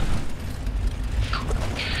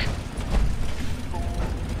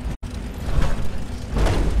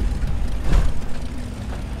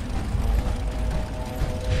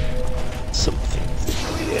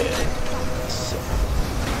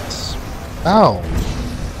 Ow!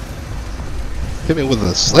 Hit me with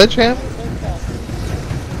a sledgehammer?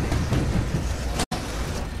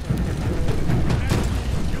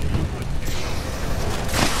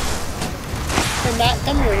 Hey Matt,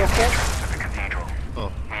 come here real quick.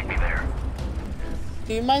 Oh. Meet me there.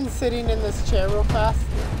 Do you mind sitting in this chair real fast?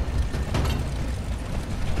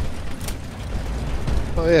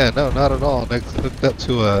 Oh yeah, no, not at all. Next, hooked up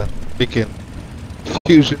to a freaking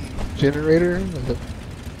fusion generator.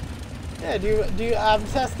 Yeah, I'm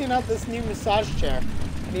testing out this new massage chair.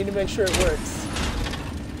 Need to make sure it works.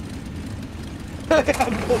 I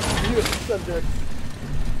have both of you as subjects.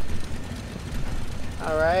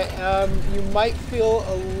 Alright, you might feel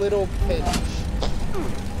a little pinch.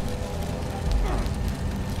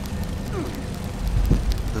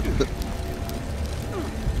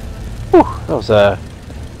 Whew, that was a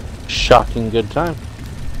shocking good time.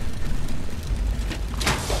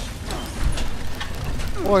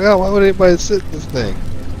 Oh my god, why would anybody sit in this thing?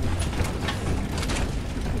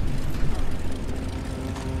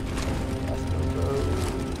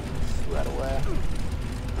 Right away.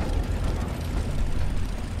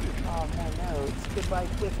 Oh man, no, it's goodbye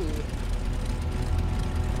Cliffy.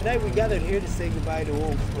 Tonight we gathered here to say goodbye to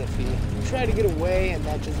old Cliffy. We tried to get away and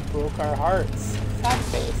that just broke our hearts. Sad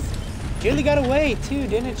face. Nearly got away too,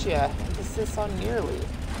 didn't ya? Emphasis on nearly.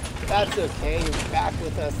 That's okay, you're back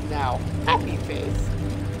with us now. Happy face.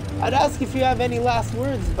 I'd ask if you have any last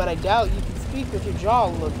words, but I doubt you can speak with your jaw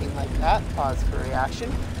looking like that. Pause for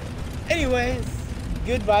reaction. Anyways,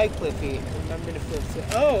 goodbye Cliffy. Remember to flip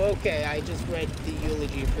to... Oh, okay, I just read the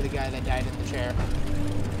eulogy for the guy that died in the chair.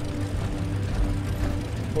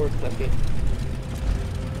 Poor Cliffy.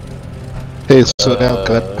 Hey, so now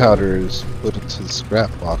gunpowder is put into the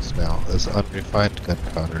scrap box now as unrefined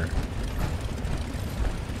gunpowder.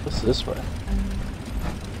 What's this way?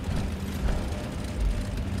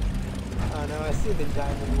 Oh no, I see the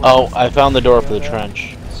diamond. Oh, I found the door for the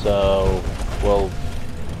trench. So, well,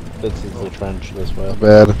 this is the trench this way. Not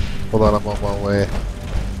bad. Hold on, I'm on my way.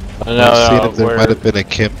 I'm seeing if there might have been a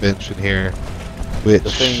chem bench in here. Which,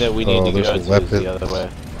 the thing that we need to go to is the other way.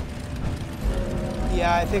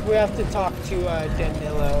 Yeah, I think we have to talk to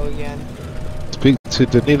Danilo again. Speak to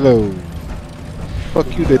Danilo.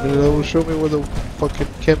 Fuck you, Danilo. Show me where the fucking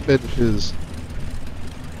chem bench is.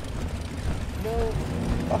 No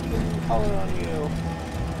fucking color on you.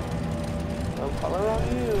 No color on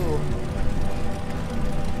you.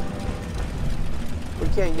 We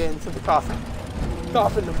can't get into the coffin.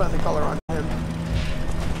 Coffin to find the color on him.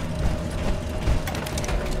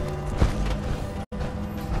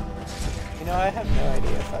 You know, I have no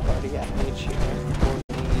idea if I've already got an itch here or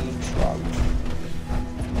the drugs.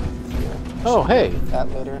 Oh, hey. That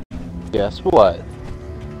later. Guess what?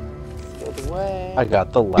 Stayed away. I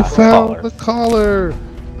got the You last found collar. the collar!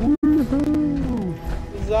 Woohoo!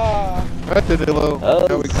 Huzzah! Alright, Danilo.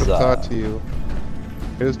 Now we can talk to you.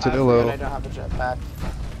 Here's Danilo. I don't have a jetpack.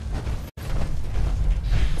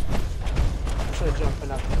 I should have jumped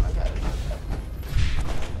up when I got it.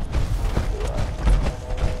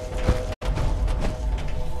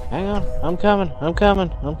 Hang on, I'm coming, I'm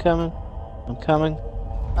coming, I'm coming, I'm coming.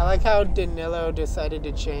 I like how Danilo decided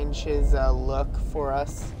to change his look for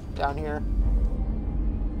us down here.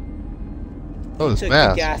 Oh, his He took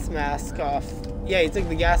mask. the gas mask off. Yeah, he took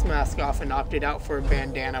the gas mask off and opted out for a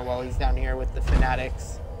bandana while he's down here with the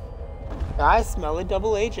fanatics. I smell a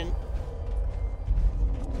double agent.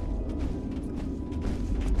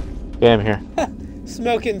 Yeah, I'm here.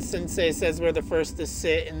 Smoking Sensei says we're the first to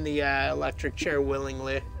sit in the electric chair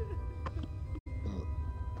willingly.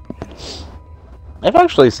 I've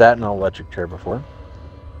actually sat in an electric chair before.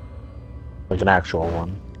 Like an actual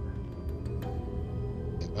one.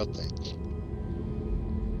 No thanks.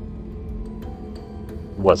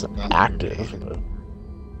 Wasn't active, but...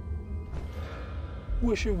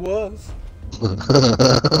 Wish it was.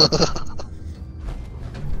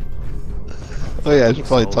 Oh yeah, I should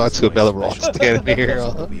probably talk to Bella Ross standing here.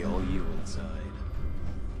 Will be all you inside.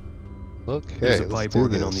 Okay, There's a let's pipe do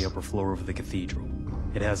organ this. on the upper floor of the cathedral.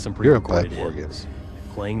 It has some You're a pre-recorded pipe organ. hymns.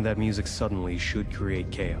 Playing that music suddenly should create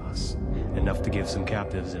chaos, enough to give some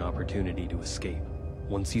captives an opportunity to escape.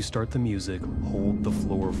 Once you start the music, hold the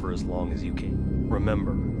floor for as long as you can.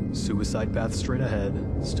 Remember, suicide path straight ahead,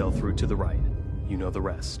 stealth route to the right. You know the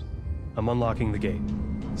rest. I'm unlocking the gate.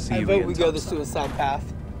 See I you vote again we go the topside. suicide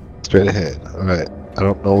path. Straight ahead. Alright. I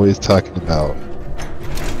don't know what he's talking about.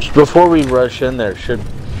 Before we rush in there, should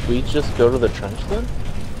we just go to the trench then?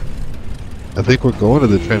 I think we're going to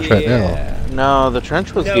the trench right now. No, the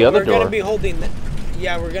trench was No, the other we're door. gonna be holding the...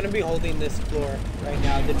 Yeah, we're gonna be holding this floor right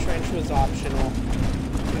now. The trench was optional.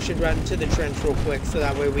 We should run to the trench real quick so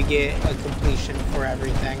that way we get a completion for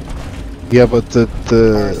everything. Yeah, but Or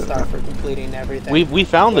a star for completing everything. We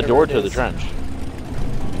found the door Whatever to it the is. trench.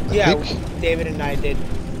 Yeah, think- David and I did.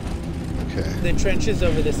 Okay. The trench is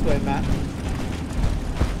over this way, Matt.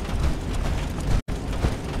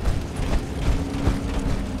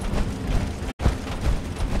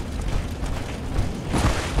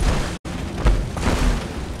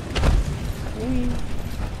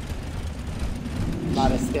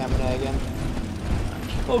 Lot of stamina again.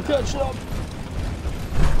 Oh, catch up.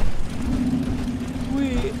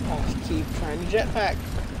 Wee. Oh, keep trying to jetpack.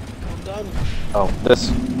 Well done. Oh,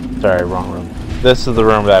 this. Sorry, wrong room. This is the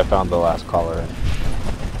room that I found the last caller in.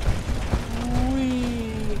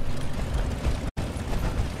 Wee.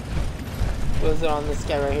 Was it on this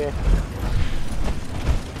guy right here?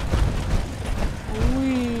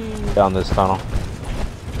 Wee. Down this tunnel.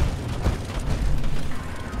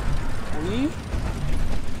 Wee.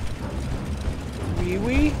 Wee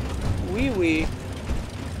wee. Wee wee.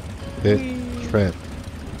 Hit Trent.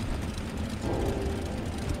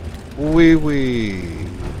 Wee wee.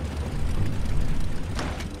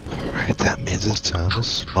 Alright, that means it's time to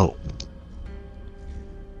smoke.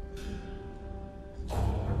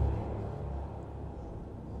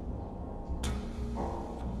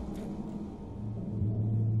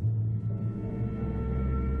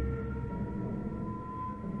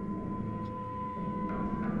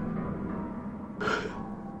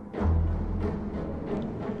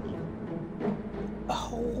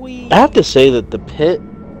 I have to say that the Pitt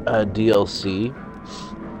DLC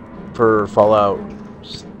for Fallout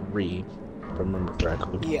 3, if I remember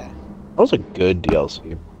correctly, Yeah. that was a good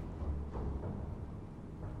DLC.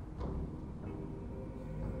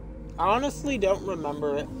 I honestly don't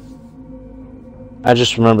remember it. I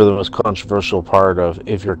just remember the most controversial part of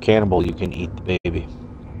if you're cannibal, you can eat the baby.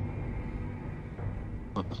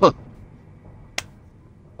 Oh,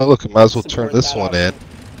 look, I might as well turn this one in.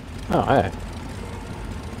 Oh, hey.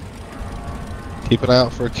 Keep an eye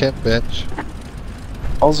out for a camp bench.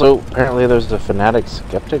 Also, apparently there's a fanatics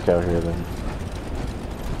skeptic out here then.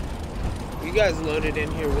 You guys loaded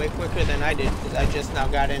in here way quicker than I did, because I just now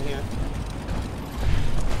got in here.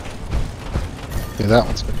 Okay, that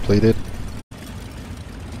one's completed.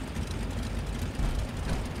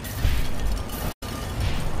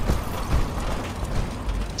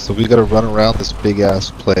 So we gotta run around this big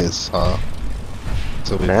ass place, huh?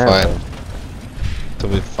 Till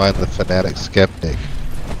we find the fanatic skeptic.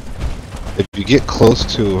 If you get close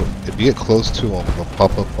to him, he'll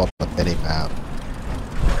pop up on the mini map.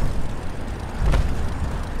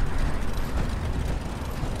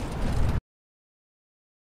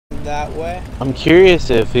 That way. I'm curious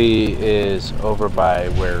if he is over by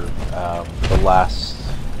where the last.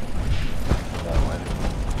 That way.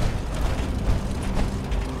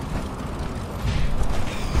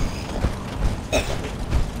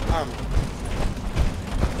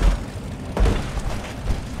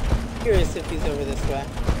 Curious if he's over this way.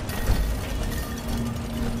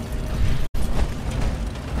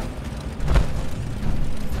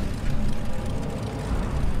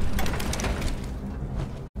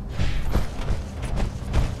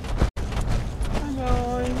 I'm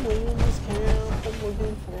going in this camp. I'm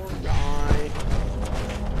looking for a guy.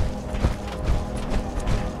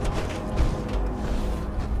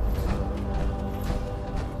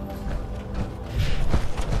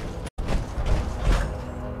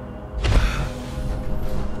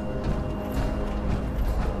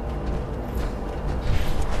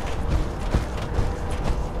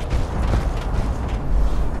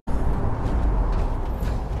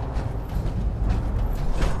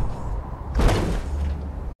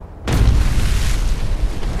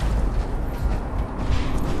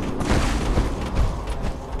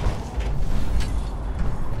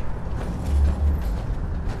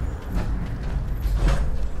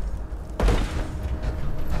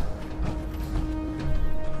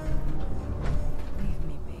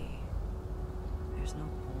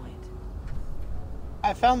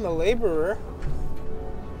 I found the laborer.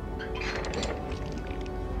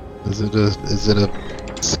 Is it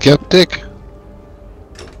a skeptic?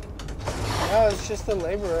 No, it's just a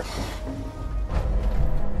laborer.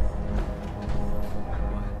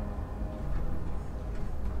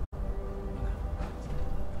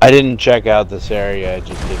 I didn't check out this area, I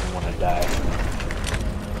just didn't want to die.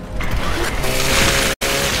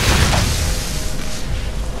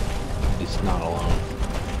 He's not alone.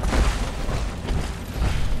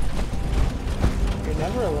 You're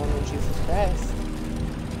never alone in Jesus Christ.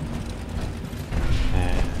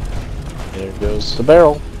 And there goes the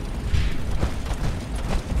barrel.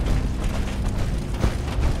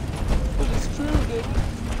 But it's true, dude.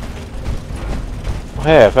 Oh,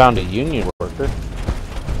 hey, I found a union worker.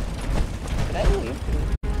 Did I leave?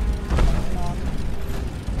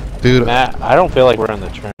 Dude, Matt, I don't feel like we're in the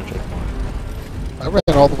trench anymore. I ran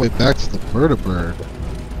all the way back to the murder bird.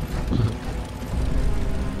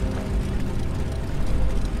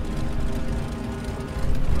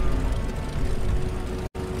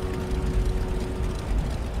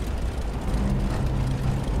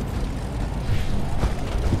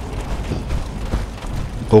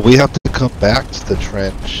 But we have to come back to the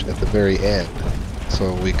trench at the very end,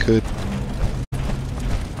 so we could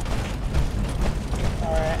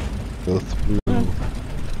Go through.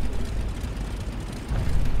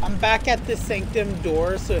 I'm back at the sanctum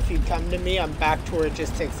door, so if you come to me, I'm back to where it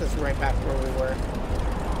just takes us right back where we were.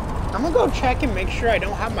 I'm gonna go check and make sure I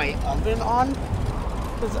don't have my oven on,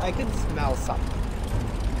 because I can smell something.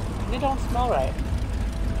 And it don't smell right.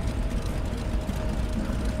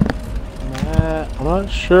 I'm not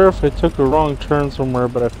sure if I took a wrong turn somewhere,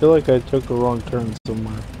 but I feel like I took a wrong turn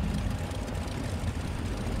somewhere.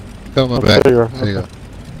 Come on back. There you go.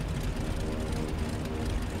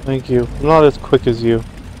 Thank you. I'm not as quick as you.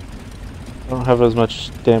 I don't have as much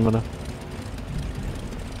stamina.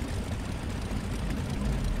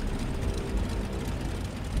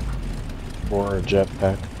 Or a jetpack.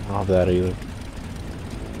 I don't have that either.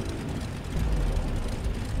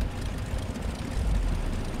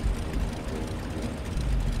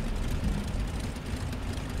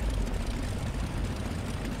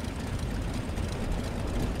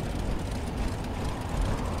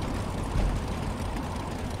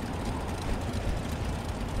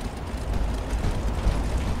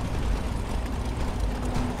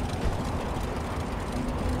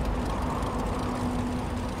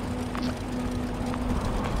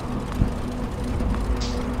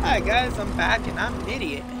 Hi guys, I'm back and I'm an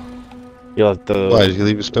idiot. You left the Why, did you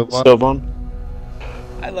leave your stove on? stove on?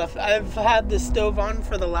 I've had the stove on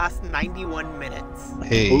for the last 91 minutes.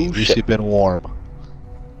 Hey, Oh, at least shit. you've been warm.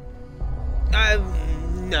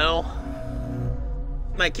 No.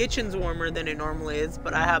 My kitchen's warmer than it normally is,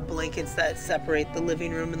 but I have blankets that separate the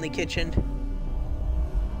living room and the kitchen.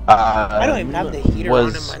 I don't even have the heater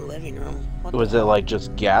on in my living room. Was it like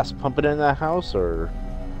just gas pumping in that house, or?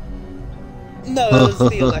 No, it was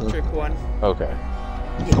the electric one. Okay.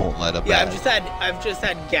 Don't let up. Yeah, I've just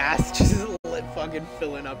had gas just fucking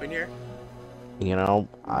filling up in here. You know,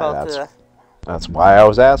 About that's why I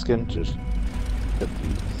was asking. Just to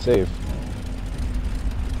be safe.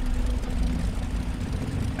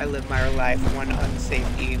 I live my life one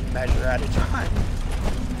unsafety measure at a time.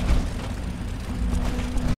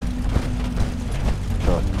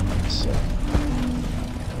 Don't be sick.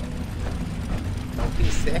 Don't be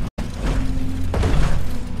sick.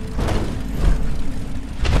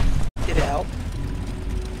 Did it help?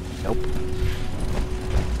 Nope.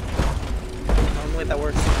 Normally that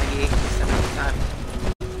works 98% of the time.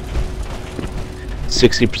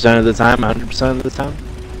 60% of the time, 100% of the time.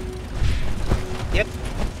 Yep.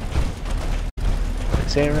 Did I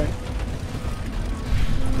say it right?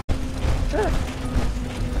 Sure.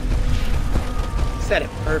 Said it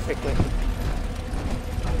perfectly.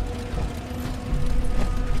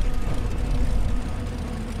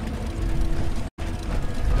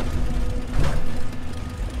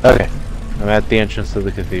 Okay. I'm at the entrance to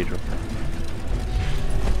the cathedral.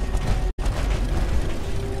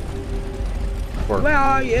 Where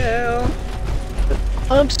are you?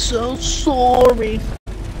 I'm so sorry.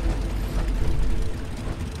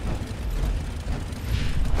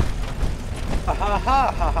 Ha ha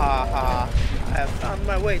ha ha ha ha. I have found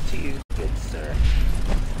my way to you, good sir.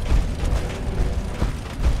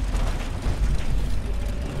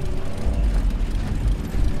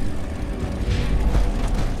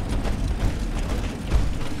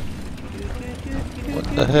 What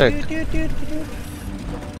the heck?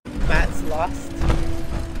 Matt's lost.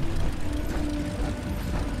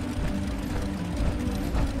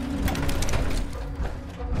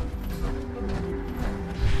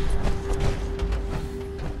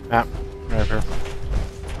 Map, right here.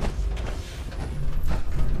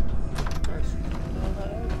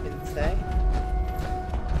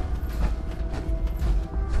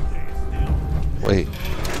 Wait.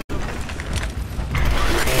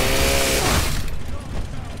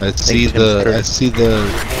 I see the organ.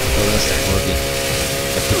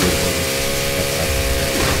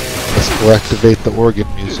 Let's go activate the organ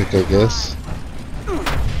music, I guess.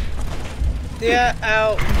 Yeah,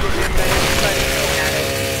 out.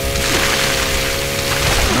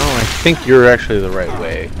 No, I think you're actually the right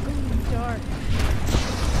way.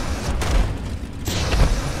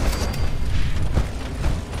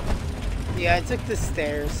 Yeah, I took the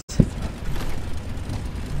stairs.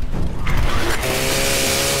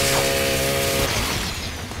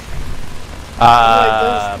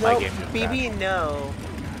 My game didn't BB, no.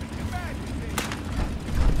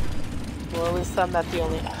 Well, at least I'm not the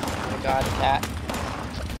only. Oh my god, cat.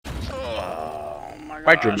 Oh my god.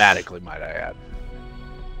 Quite dramatically, might I add.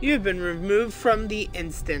 You have been removed from the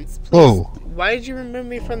instance. Please. Whoa. Why did you remove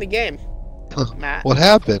me from the game, Matt? What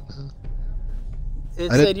happened?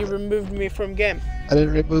 It said you removed me from game. I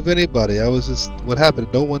didn't remove anybody. I was just. What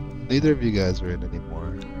happened? Neither of you guys are in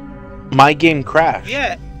anymore. My game crashed.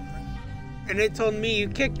 Yeah. And it told me you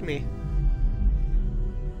kicked me.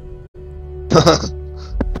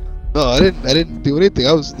 No, I didn't do anything.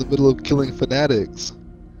 I was in the middle of killing fanatics.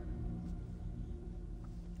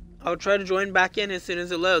 I'll try to join back in as soon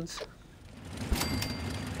as it loads.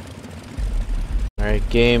 Alright,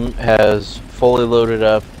 game has fully loaded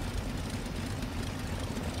up.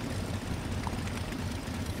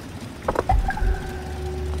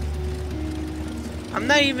 I'm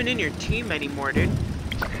not even in your team anymore, dude.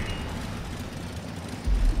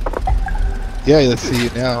 Yeah, let's see you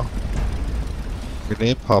now. Your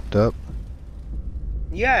name popped up.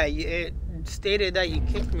 Yeah, it stated that you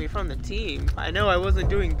kicked me from the team. I know I wasn't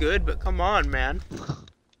doing good, but come on, man.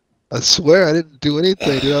 I swear I didn't do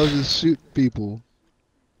anything, dude. I was just shooting people.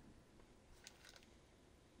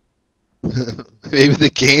 Maybe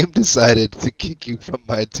the game decided to kick you from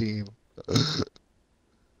my team.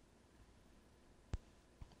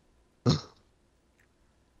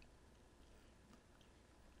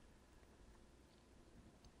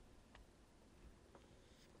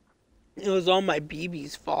 It was all my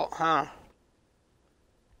BB's fault, huh?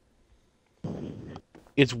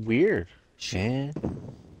 It's weird, man.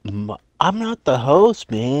 I'm not the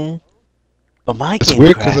host, man. But my It's game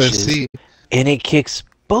weird because crashes, and it kicks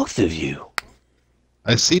both of you.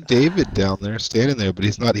 I see David down there, standing there, but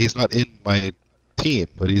he's not in my team,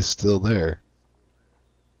 but he's still there.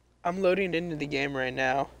 I'm loading into the game right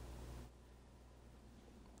now.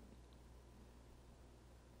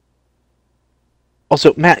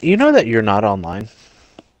 Also, Matt, you know that you're not online?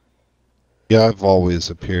 Yeah, I've always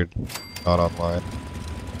appeared not online.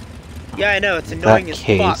 Yeah, I know, it's annoying as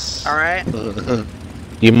fuck, alright? Do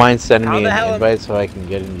you mind sending How me the an hell invite so I can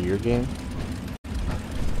get into your game?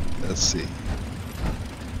 Let's see.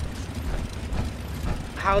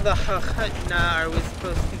 How the are we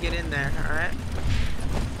supposed to get in there, alright?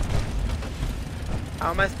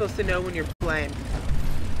 How am I supposed to know when you're playing?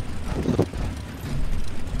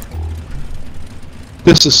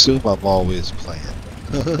 Just assume I'm always playing.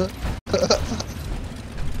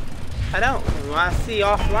 I don't. When I see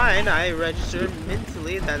offline, I register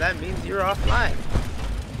mentally that means you're offline.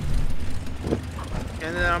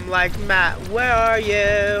 And then I'm like, Matt, where are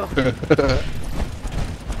you?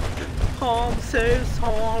 I'm so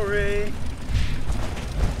sorry.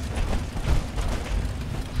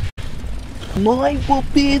 Tonight will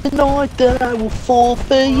be the night that I will fall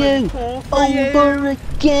for you over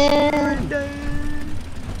again.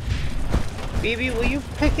 BB, will you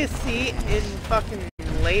pick a seat and fucking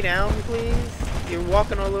lay down, please? You're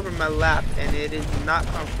walking all over my lap, and it is not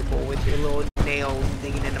comfortable with your little nails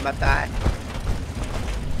digging into my thigh.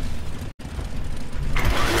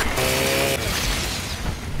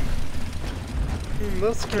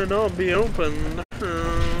 This cannot be opened.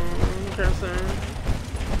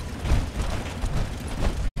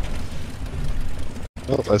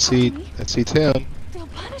 Oh, I see Tim. They'll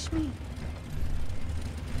punish me.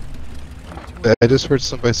 I just heard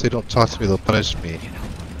somebody say, "Don't talk to me, they'll punish me."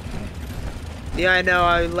 Yeah, I know.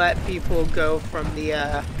 I let people go from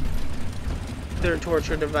the their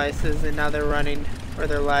torture devices, and now they're running for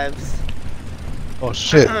their lives. Oh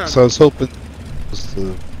shit! So I was hoping was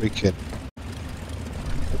the weekend.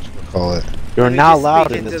 Call it. You are Let me not just allowed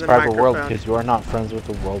speak in into this the private world microphone. because you are not friends with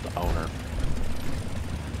the world owner.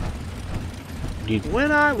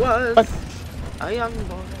 When I was a young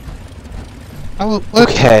boy.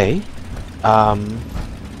 Okay.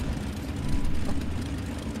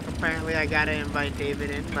 Apparently I gotta invite David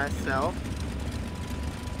in myself.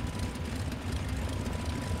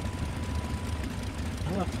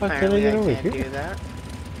 How the fuck did I Apparently get I over can't here? do that.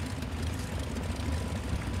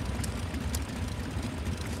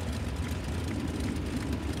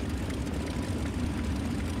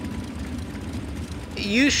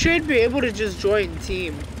 You should be able to just join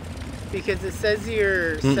team because it says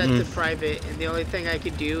you're set to private, and the only thing I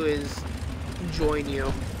could do is join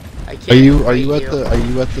you. I can't. Are you at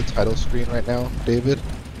the title screen right now, David?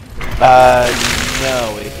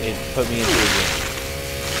 No, it put me into the game.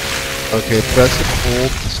 Okay, press and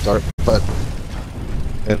hold the start button,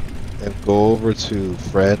 and go over to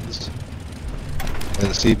friends,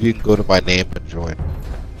 and see if you can go to my name and join.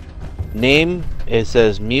 Name, it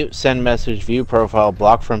says mute, send message, view profile,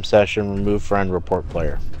 block from session, remove friend, report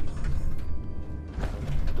player.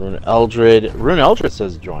 Ryunn Eldred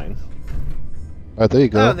says join. Alright, there you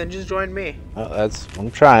go. Oh, then just join me. Oh,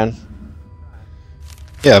 I'm trying.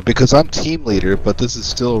 Yeah, because I'm team leader, but this is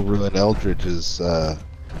still Ryunn Eldridge's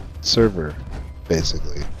server,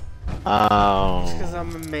 basically. Oh. Because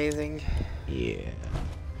I'm amazing. Yeah.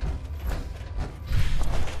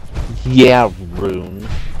 Yeah, Ryunn.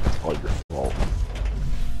 It's all your fault.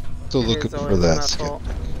 Still looking for that skin.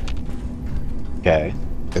 Okay.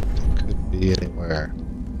 It could be anywhere.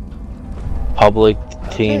 public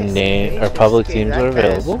team name or public teams are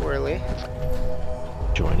available.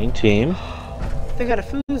 Joining team. They got a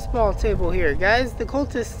foosball table here, guys. The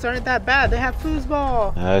cultists aren't that bad. They have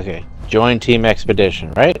foosball. Okay. Join team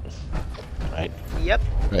expedition, right? Right. Yep.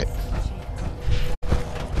 Right.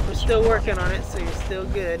 We're still working on it, so you're still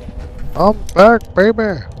good. I'm back,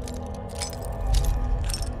 baby.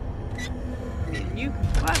 And you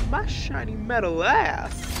can clap my shiny metal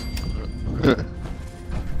ass.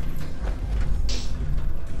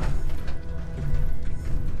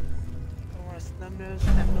 Snub-nose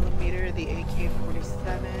 10mm, the AK-47.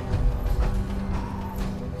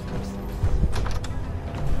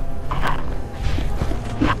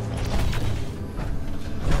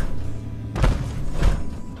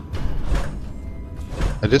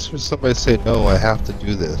 I just heard somebody say, no, I have to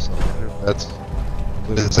do this. I wonder if that's...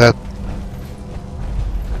 What is that?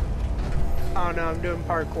 Oh no, I'm doing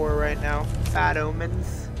parkour right now. Bad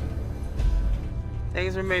omens.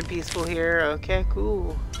 Things remain peaceful here. Okay,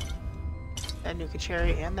 cool. That Nuka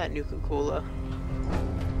Cherry and that Nuka Cola.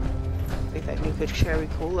 Take that Nuka Cherry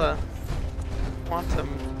Cola. Want some.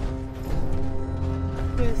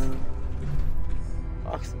 Yes.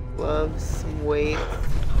 Box of gloves, some weight.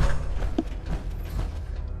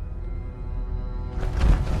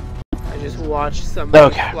 I just watched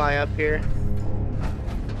somebody fly up here.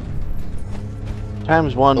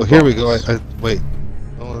 Times one. Oh, here we go. Wait.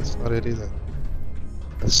 No, that's not it either.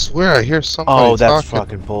 I swear I hear somebody Oh, that's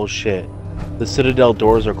talking. fucking bullshit. The Citadel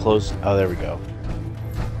doors are closed. Oh, there we go.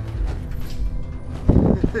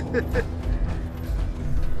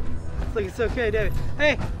 It's like, it's okay, David.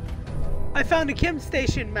 Hey! I found a chem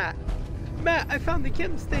station, Matt! Matt, I found the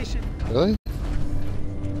chem station! Really?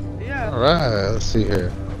 Yeah. Alright, let's see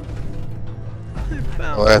here.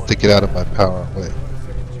 Oh, I have to get out of my power. Wait.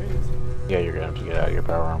 Yeah, you're gonna have to get out of your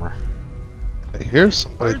power armor. I hear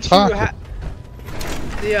somebody talking.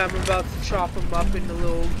 Yeah, I'm about to chop them up into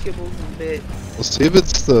little kibbles and bits. We'll see if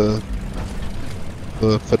it's the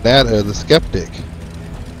fanatic or the skeptic.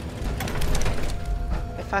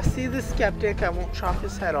 If I see the skeptic, I won't chop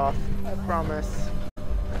his head off. I promise.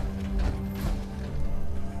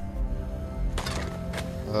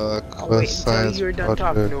 I'll wait until you're done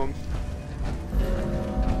talking to him.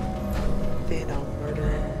 Then I'll murder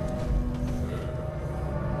him.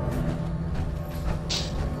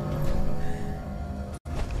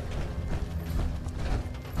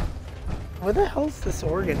 Where the hell's this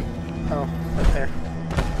organ? Oh, right there.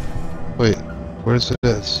 Wait, where's it?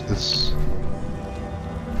 It's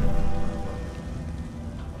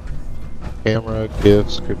camera,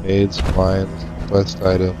 gifts, grenades, mines, quest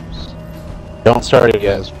items. Don't start it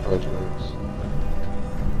yet. Projects.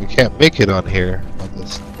 We can't make it on here on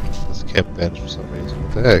this camp bench for some reason.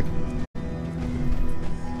 What the heck?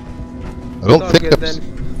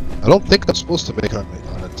 I don't think I'm supposed to make it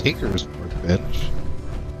on a Tinker's workbench.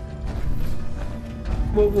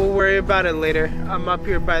 We'll worry about it later. I'm up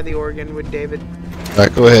here by the organ with David.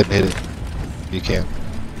 Alright, go ahead and hit it. You can.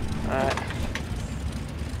 Alright.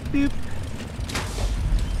 Boop.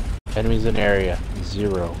 Enemies in area.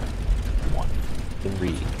 0, 1,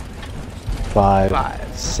 3,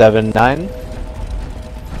 5, 7, 9.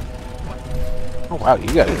 Oh wow,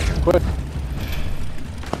 you got it quick.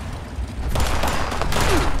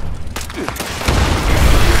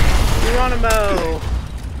 Geronimo!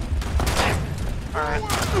 Alright.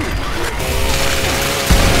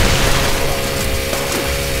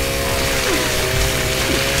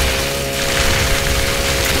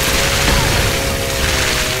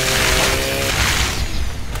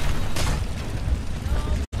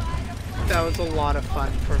 That was a lot of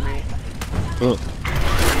fun for me.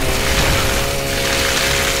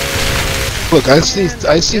 Look, I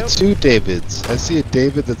see two Davids. I see a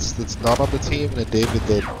David that's not on the team and a David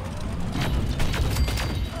that.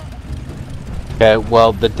 Okay,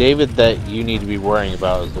 well, the David that you need to be worrying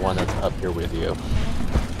about is the one that's up here with you.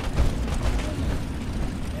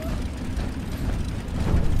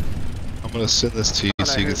 I'm gonna send this to you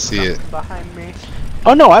so you can see it. Behind me.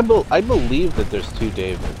 Oh no, I believe that there's two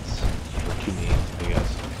Davids. Or two names, I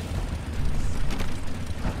guess.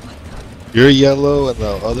 You're yellow and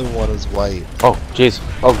the other one is white. Oh, jeez.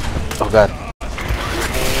 Oh god.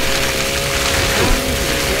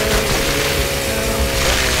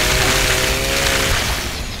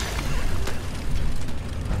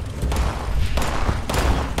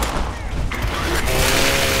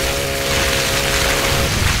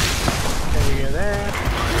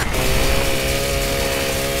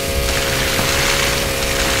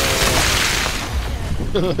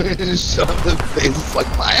 Shut up the face like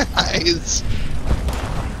my eyes.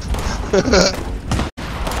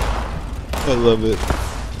 I love it.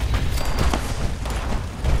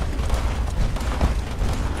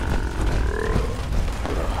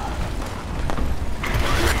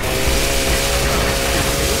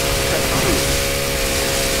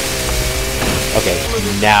 Okay,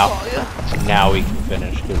 now we can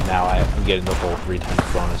finish, because now I'm getting the whole 3 times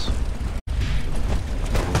bonus.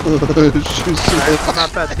 Alright, I'm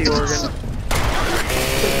up at the organ.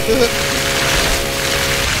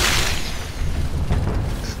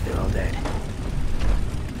 They're all dead.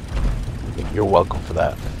 You're welcome for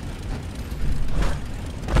that.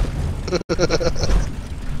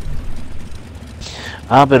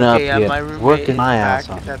 I've been up here working my ass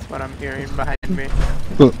off. That's what I'm hearing behind me.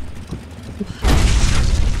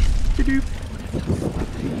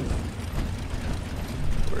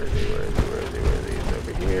 Where are they? He's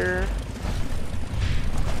over here.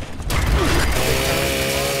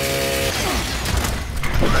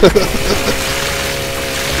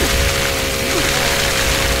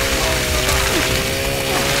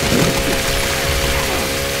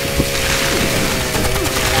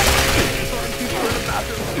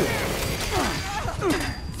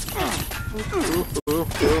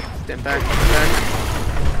 Stand back.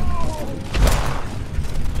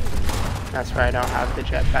 That's right, I don't have the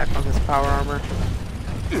jetpack on this power armor.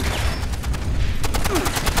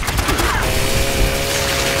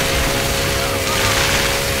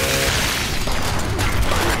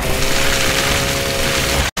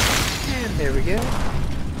 And there we go.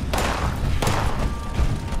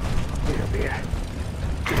 Get over here.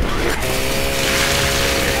 Get over here.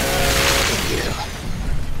 Thank you.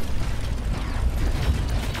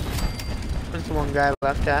 Where's the one guy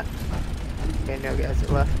left at? Okay, no guys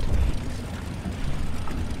are left.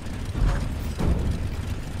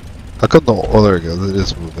 How come the... Oh, there we go. It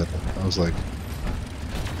is moving. I was like...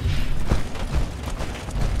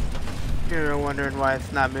 You're wondering why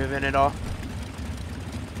it's not moving at all.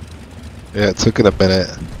 Yeah, it took it a minute.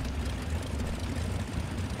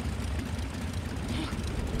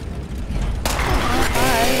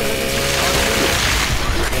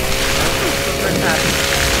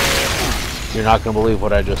 You're not gonna believe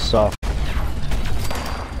what I just saw.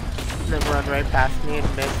 Then run right past me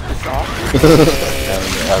and miss the saw.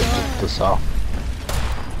 That was just the saw.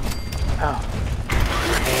 Oh.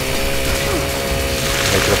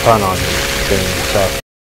 Making a pun on you, saying the saw.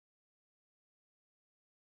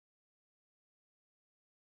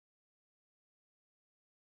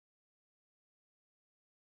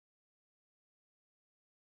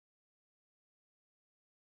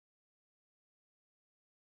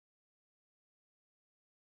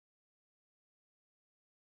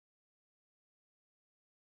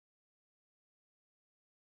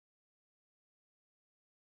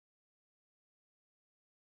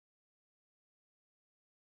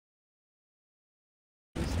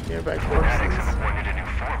 Nearby Fanatics have corpses. appointed a new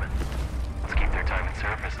foreman. Let's keep their time in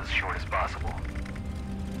service as short as possible.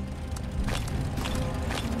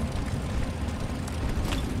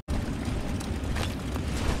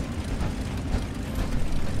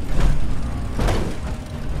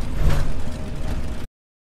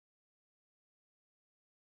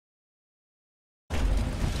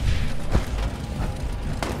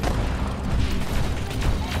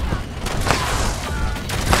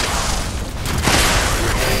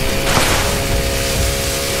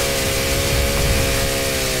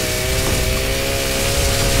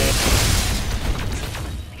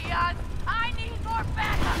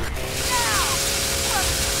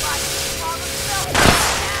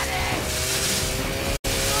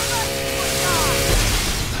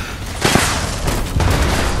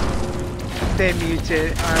 They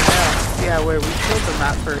muted. Yeah, where we killed them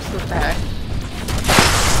at first. What the heck?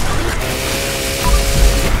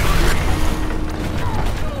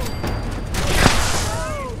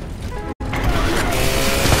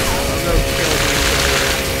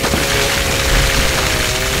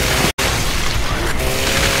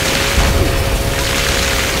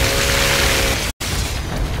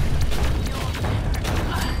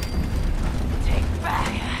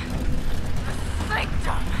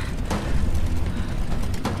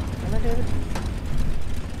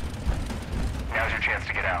 Now's your chance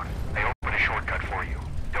to get out. They opened a shortcut for you.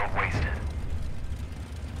 Don't waste it.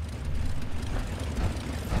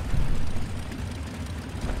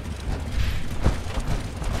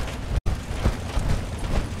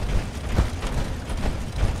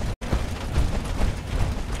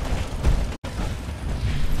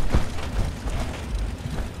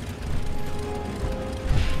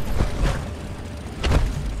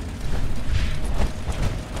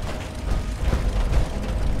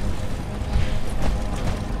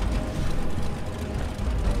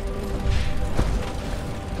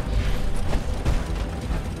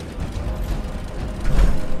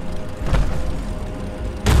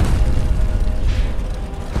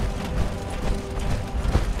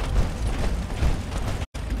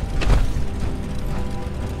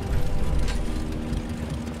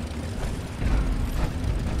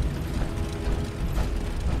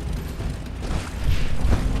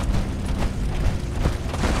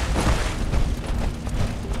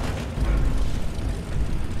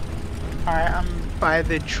 by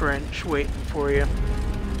the trench waiting for you.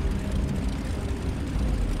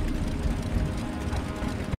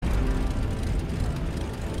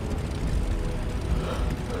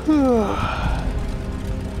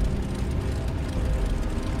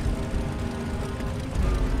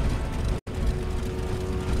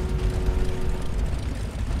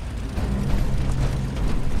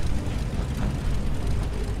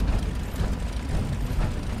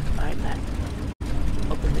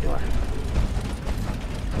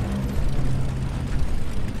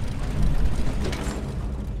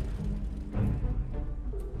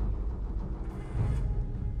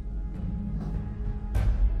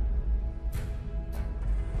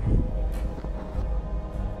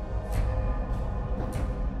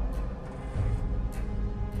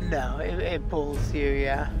 No, it pulls you,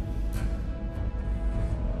 yeah.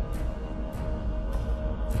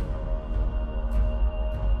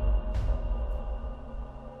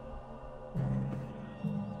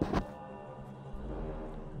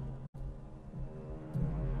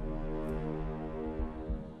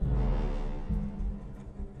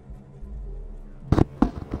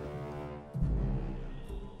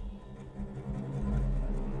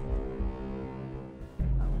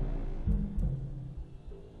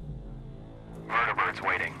 Vertebrate's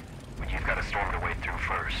waiting, but you've got to storm the way through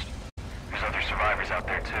first. There's other survivors out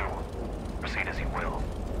there too. Proceed as you will.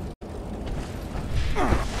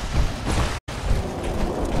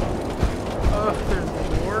 Oh,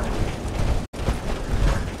 there's more?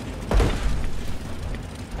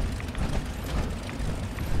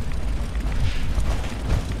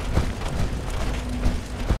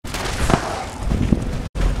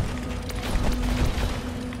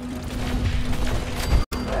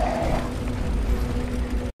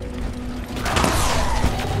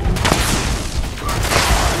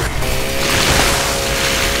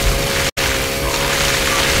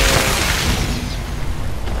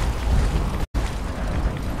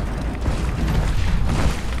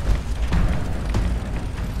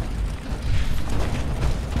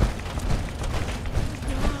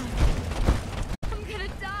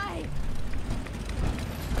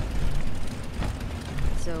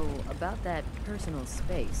 About that personal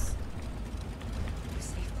space. A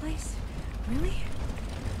safe place? Really?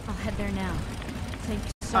 I'll head there now. Thank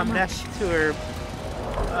you so much. I'm next to her.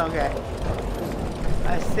 Okay.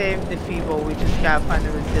 I saved the feeble. We just gotta find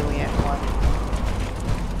the resilient one.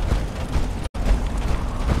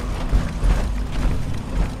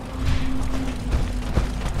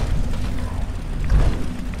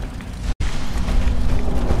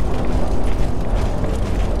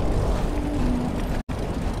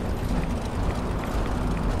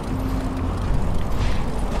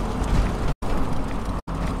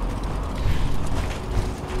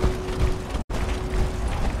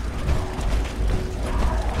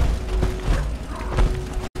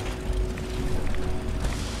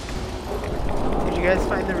 You guys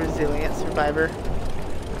find the resilient survivor?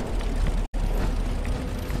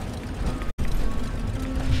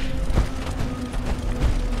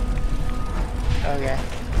 Okay.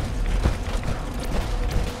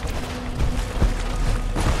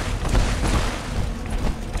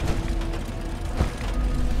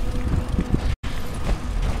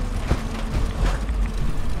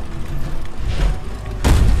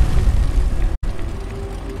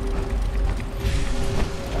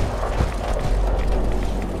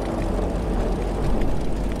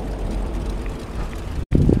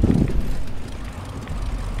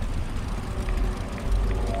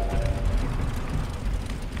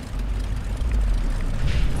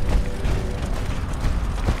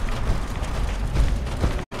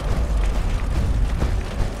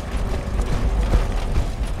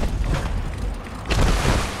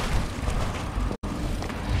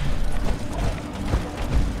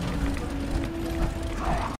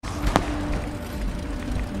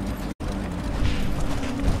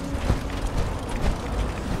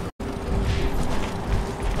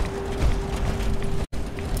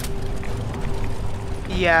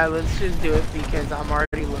 Yeah, let's just do it because I'm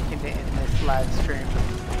already looking to end this live stream.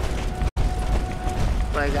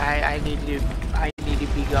 Like I need to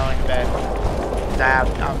be going to bed. 'Cause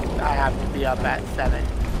I have to be up at 7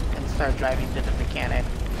 and start driving to the mechanic.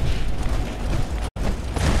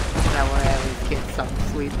 And I want to at least get some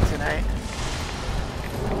sleep tonight.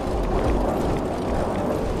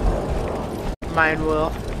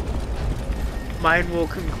 Mine will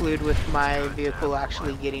conclude with my vehicle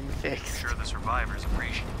actually getting fixed. I'm sure the survivors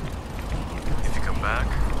appreciate it. If you come back,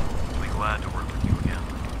 I'll be glad to work with you again.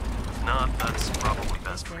 If not, that's probably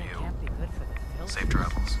best for you. Safe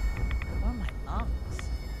travels. Or my lungs.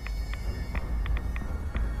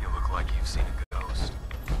 You look like you've seen a ghost.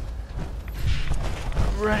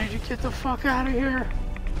 ready to get the fuck out of here.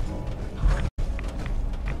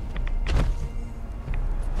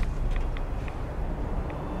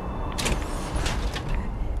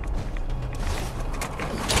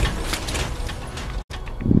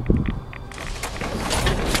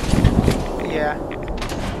 Yeah.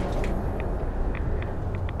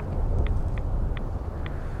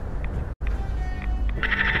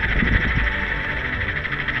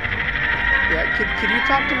 Can you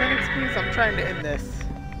talk to Linux, please? I'm trying to end this.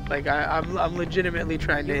 Like, I'm legitimately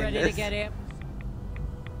trying to end this. You ready to get in?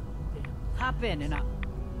 Hop in and up.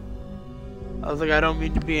 I was like, I don't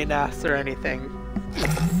mean to be an ass or anything,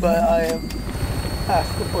 but I am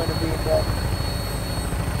past the point of being done.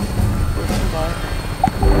 Where's mine?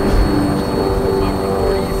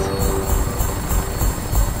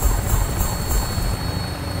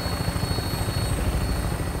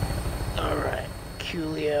 Alright,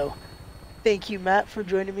 coolio. Thank you, Matt, for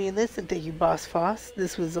joining me in this, and thank you, BossFoss.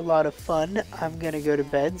 This was a lot of fun. I'm gonna go to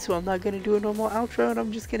bed, so I'm not gonna do a normal outro, and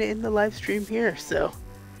I'm just gonna end the live stream here, so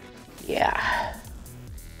yeah.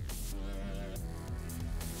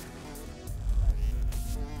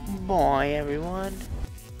 Bye, everyone.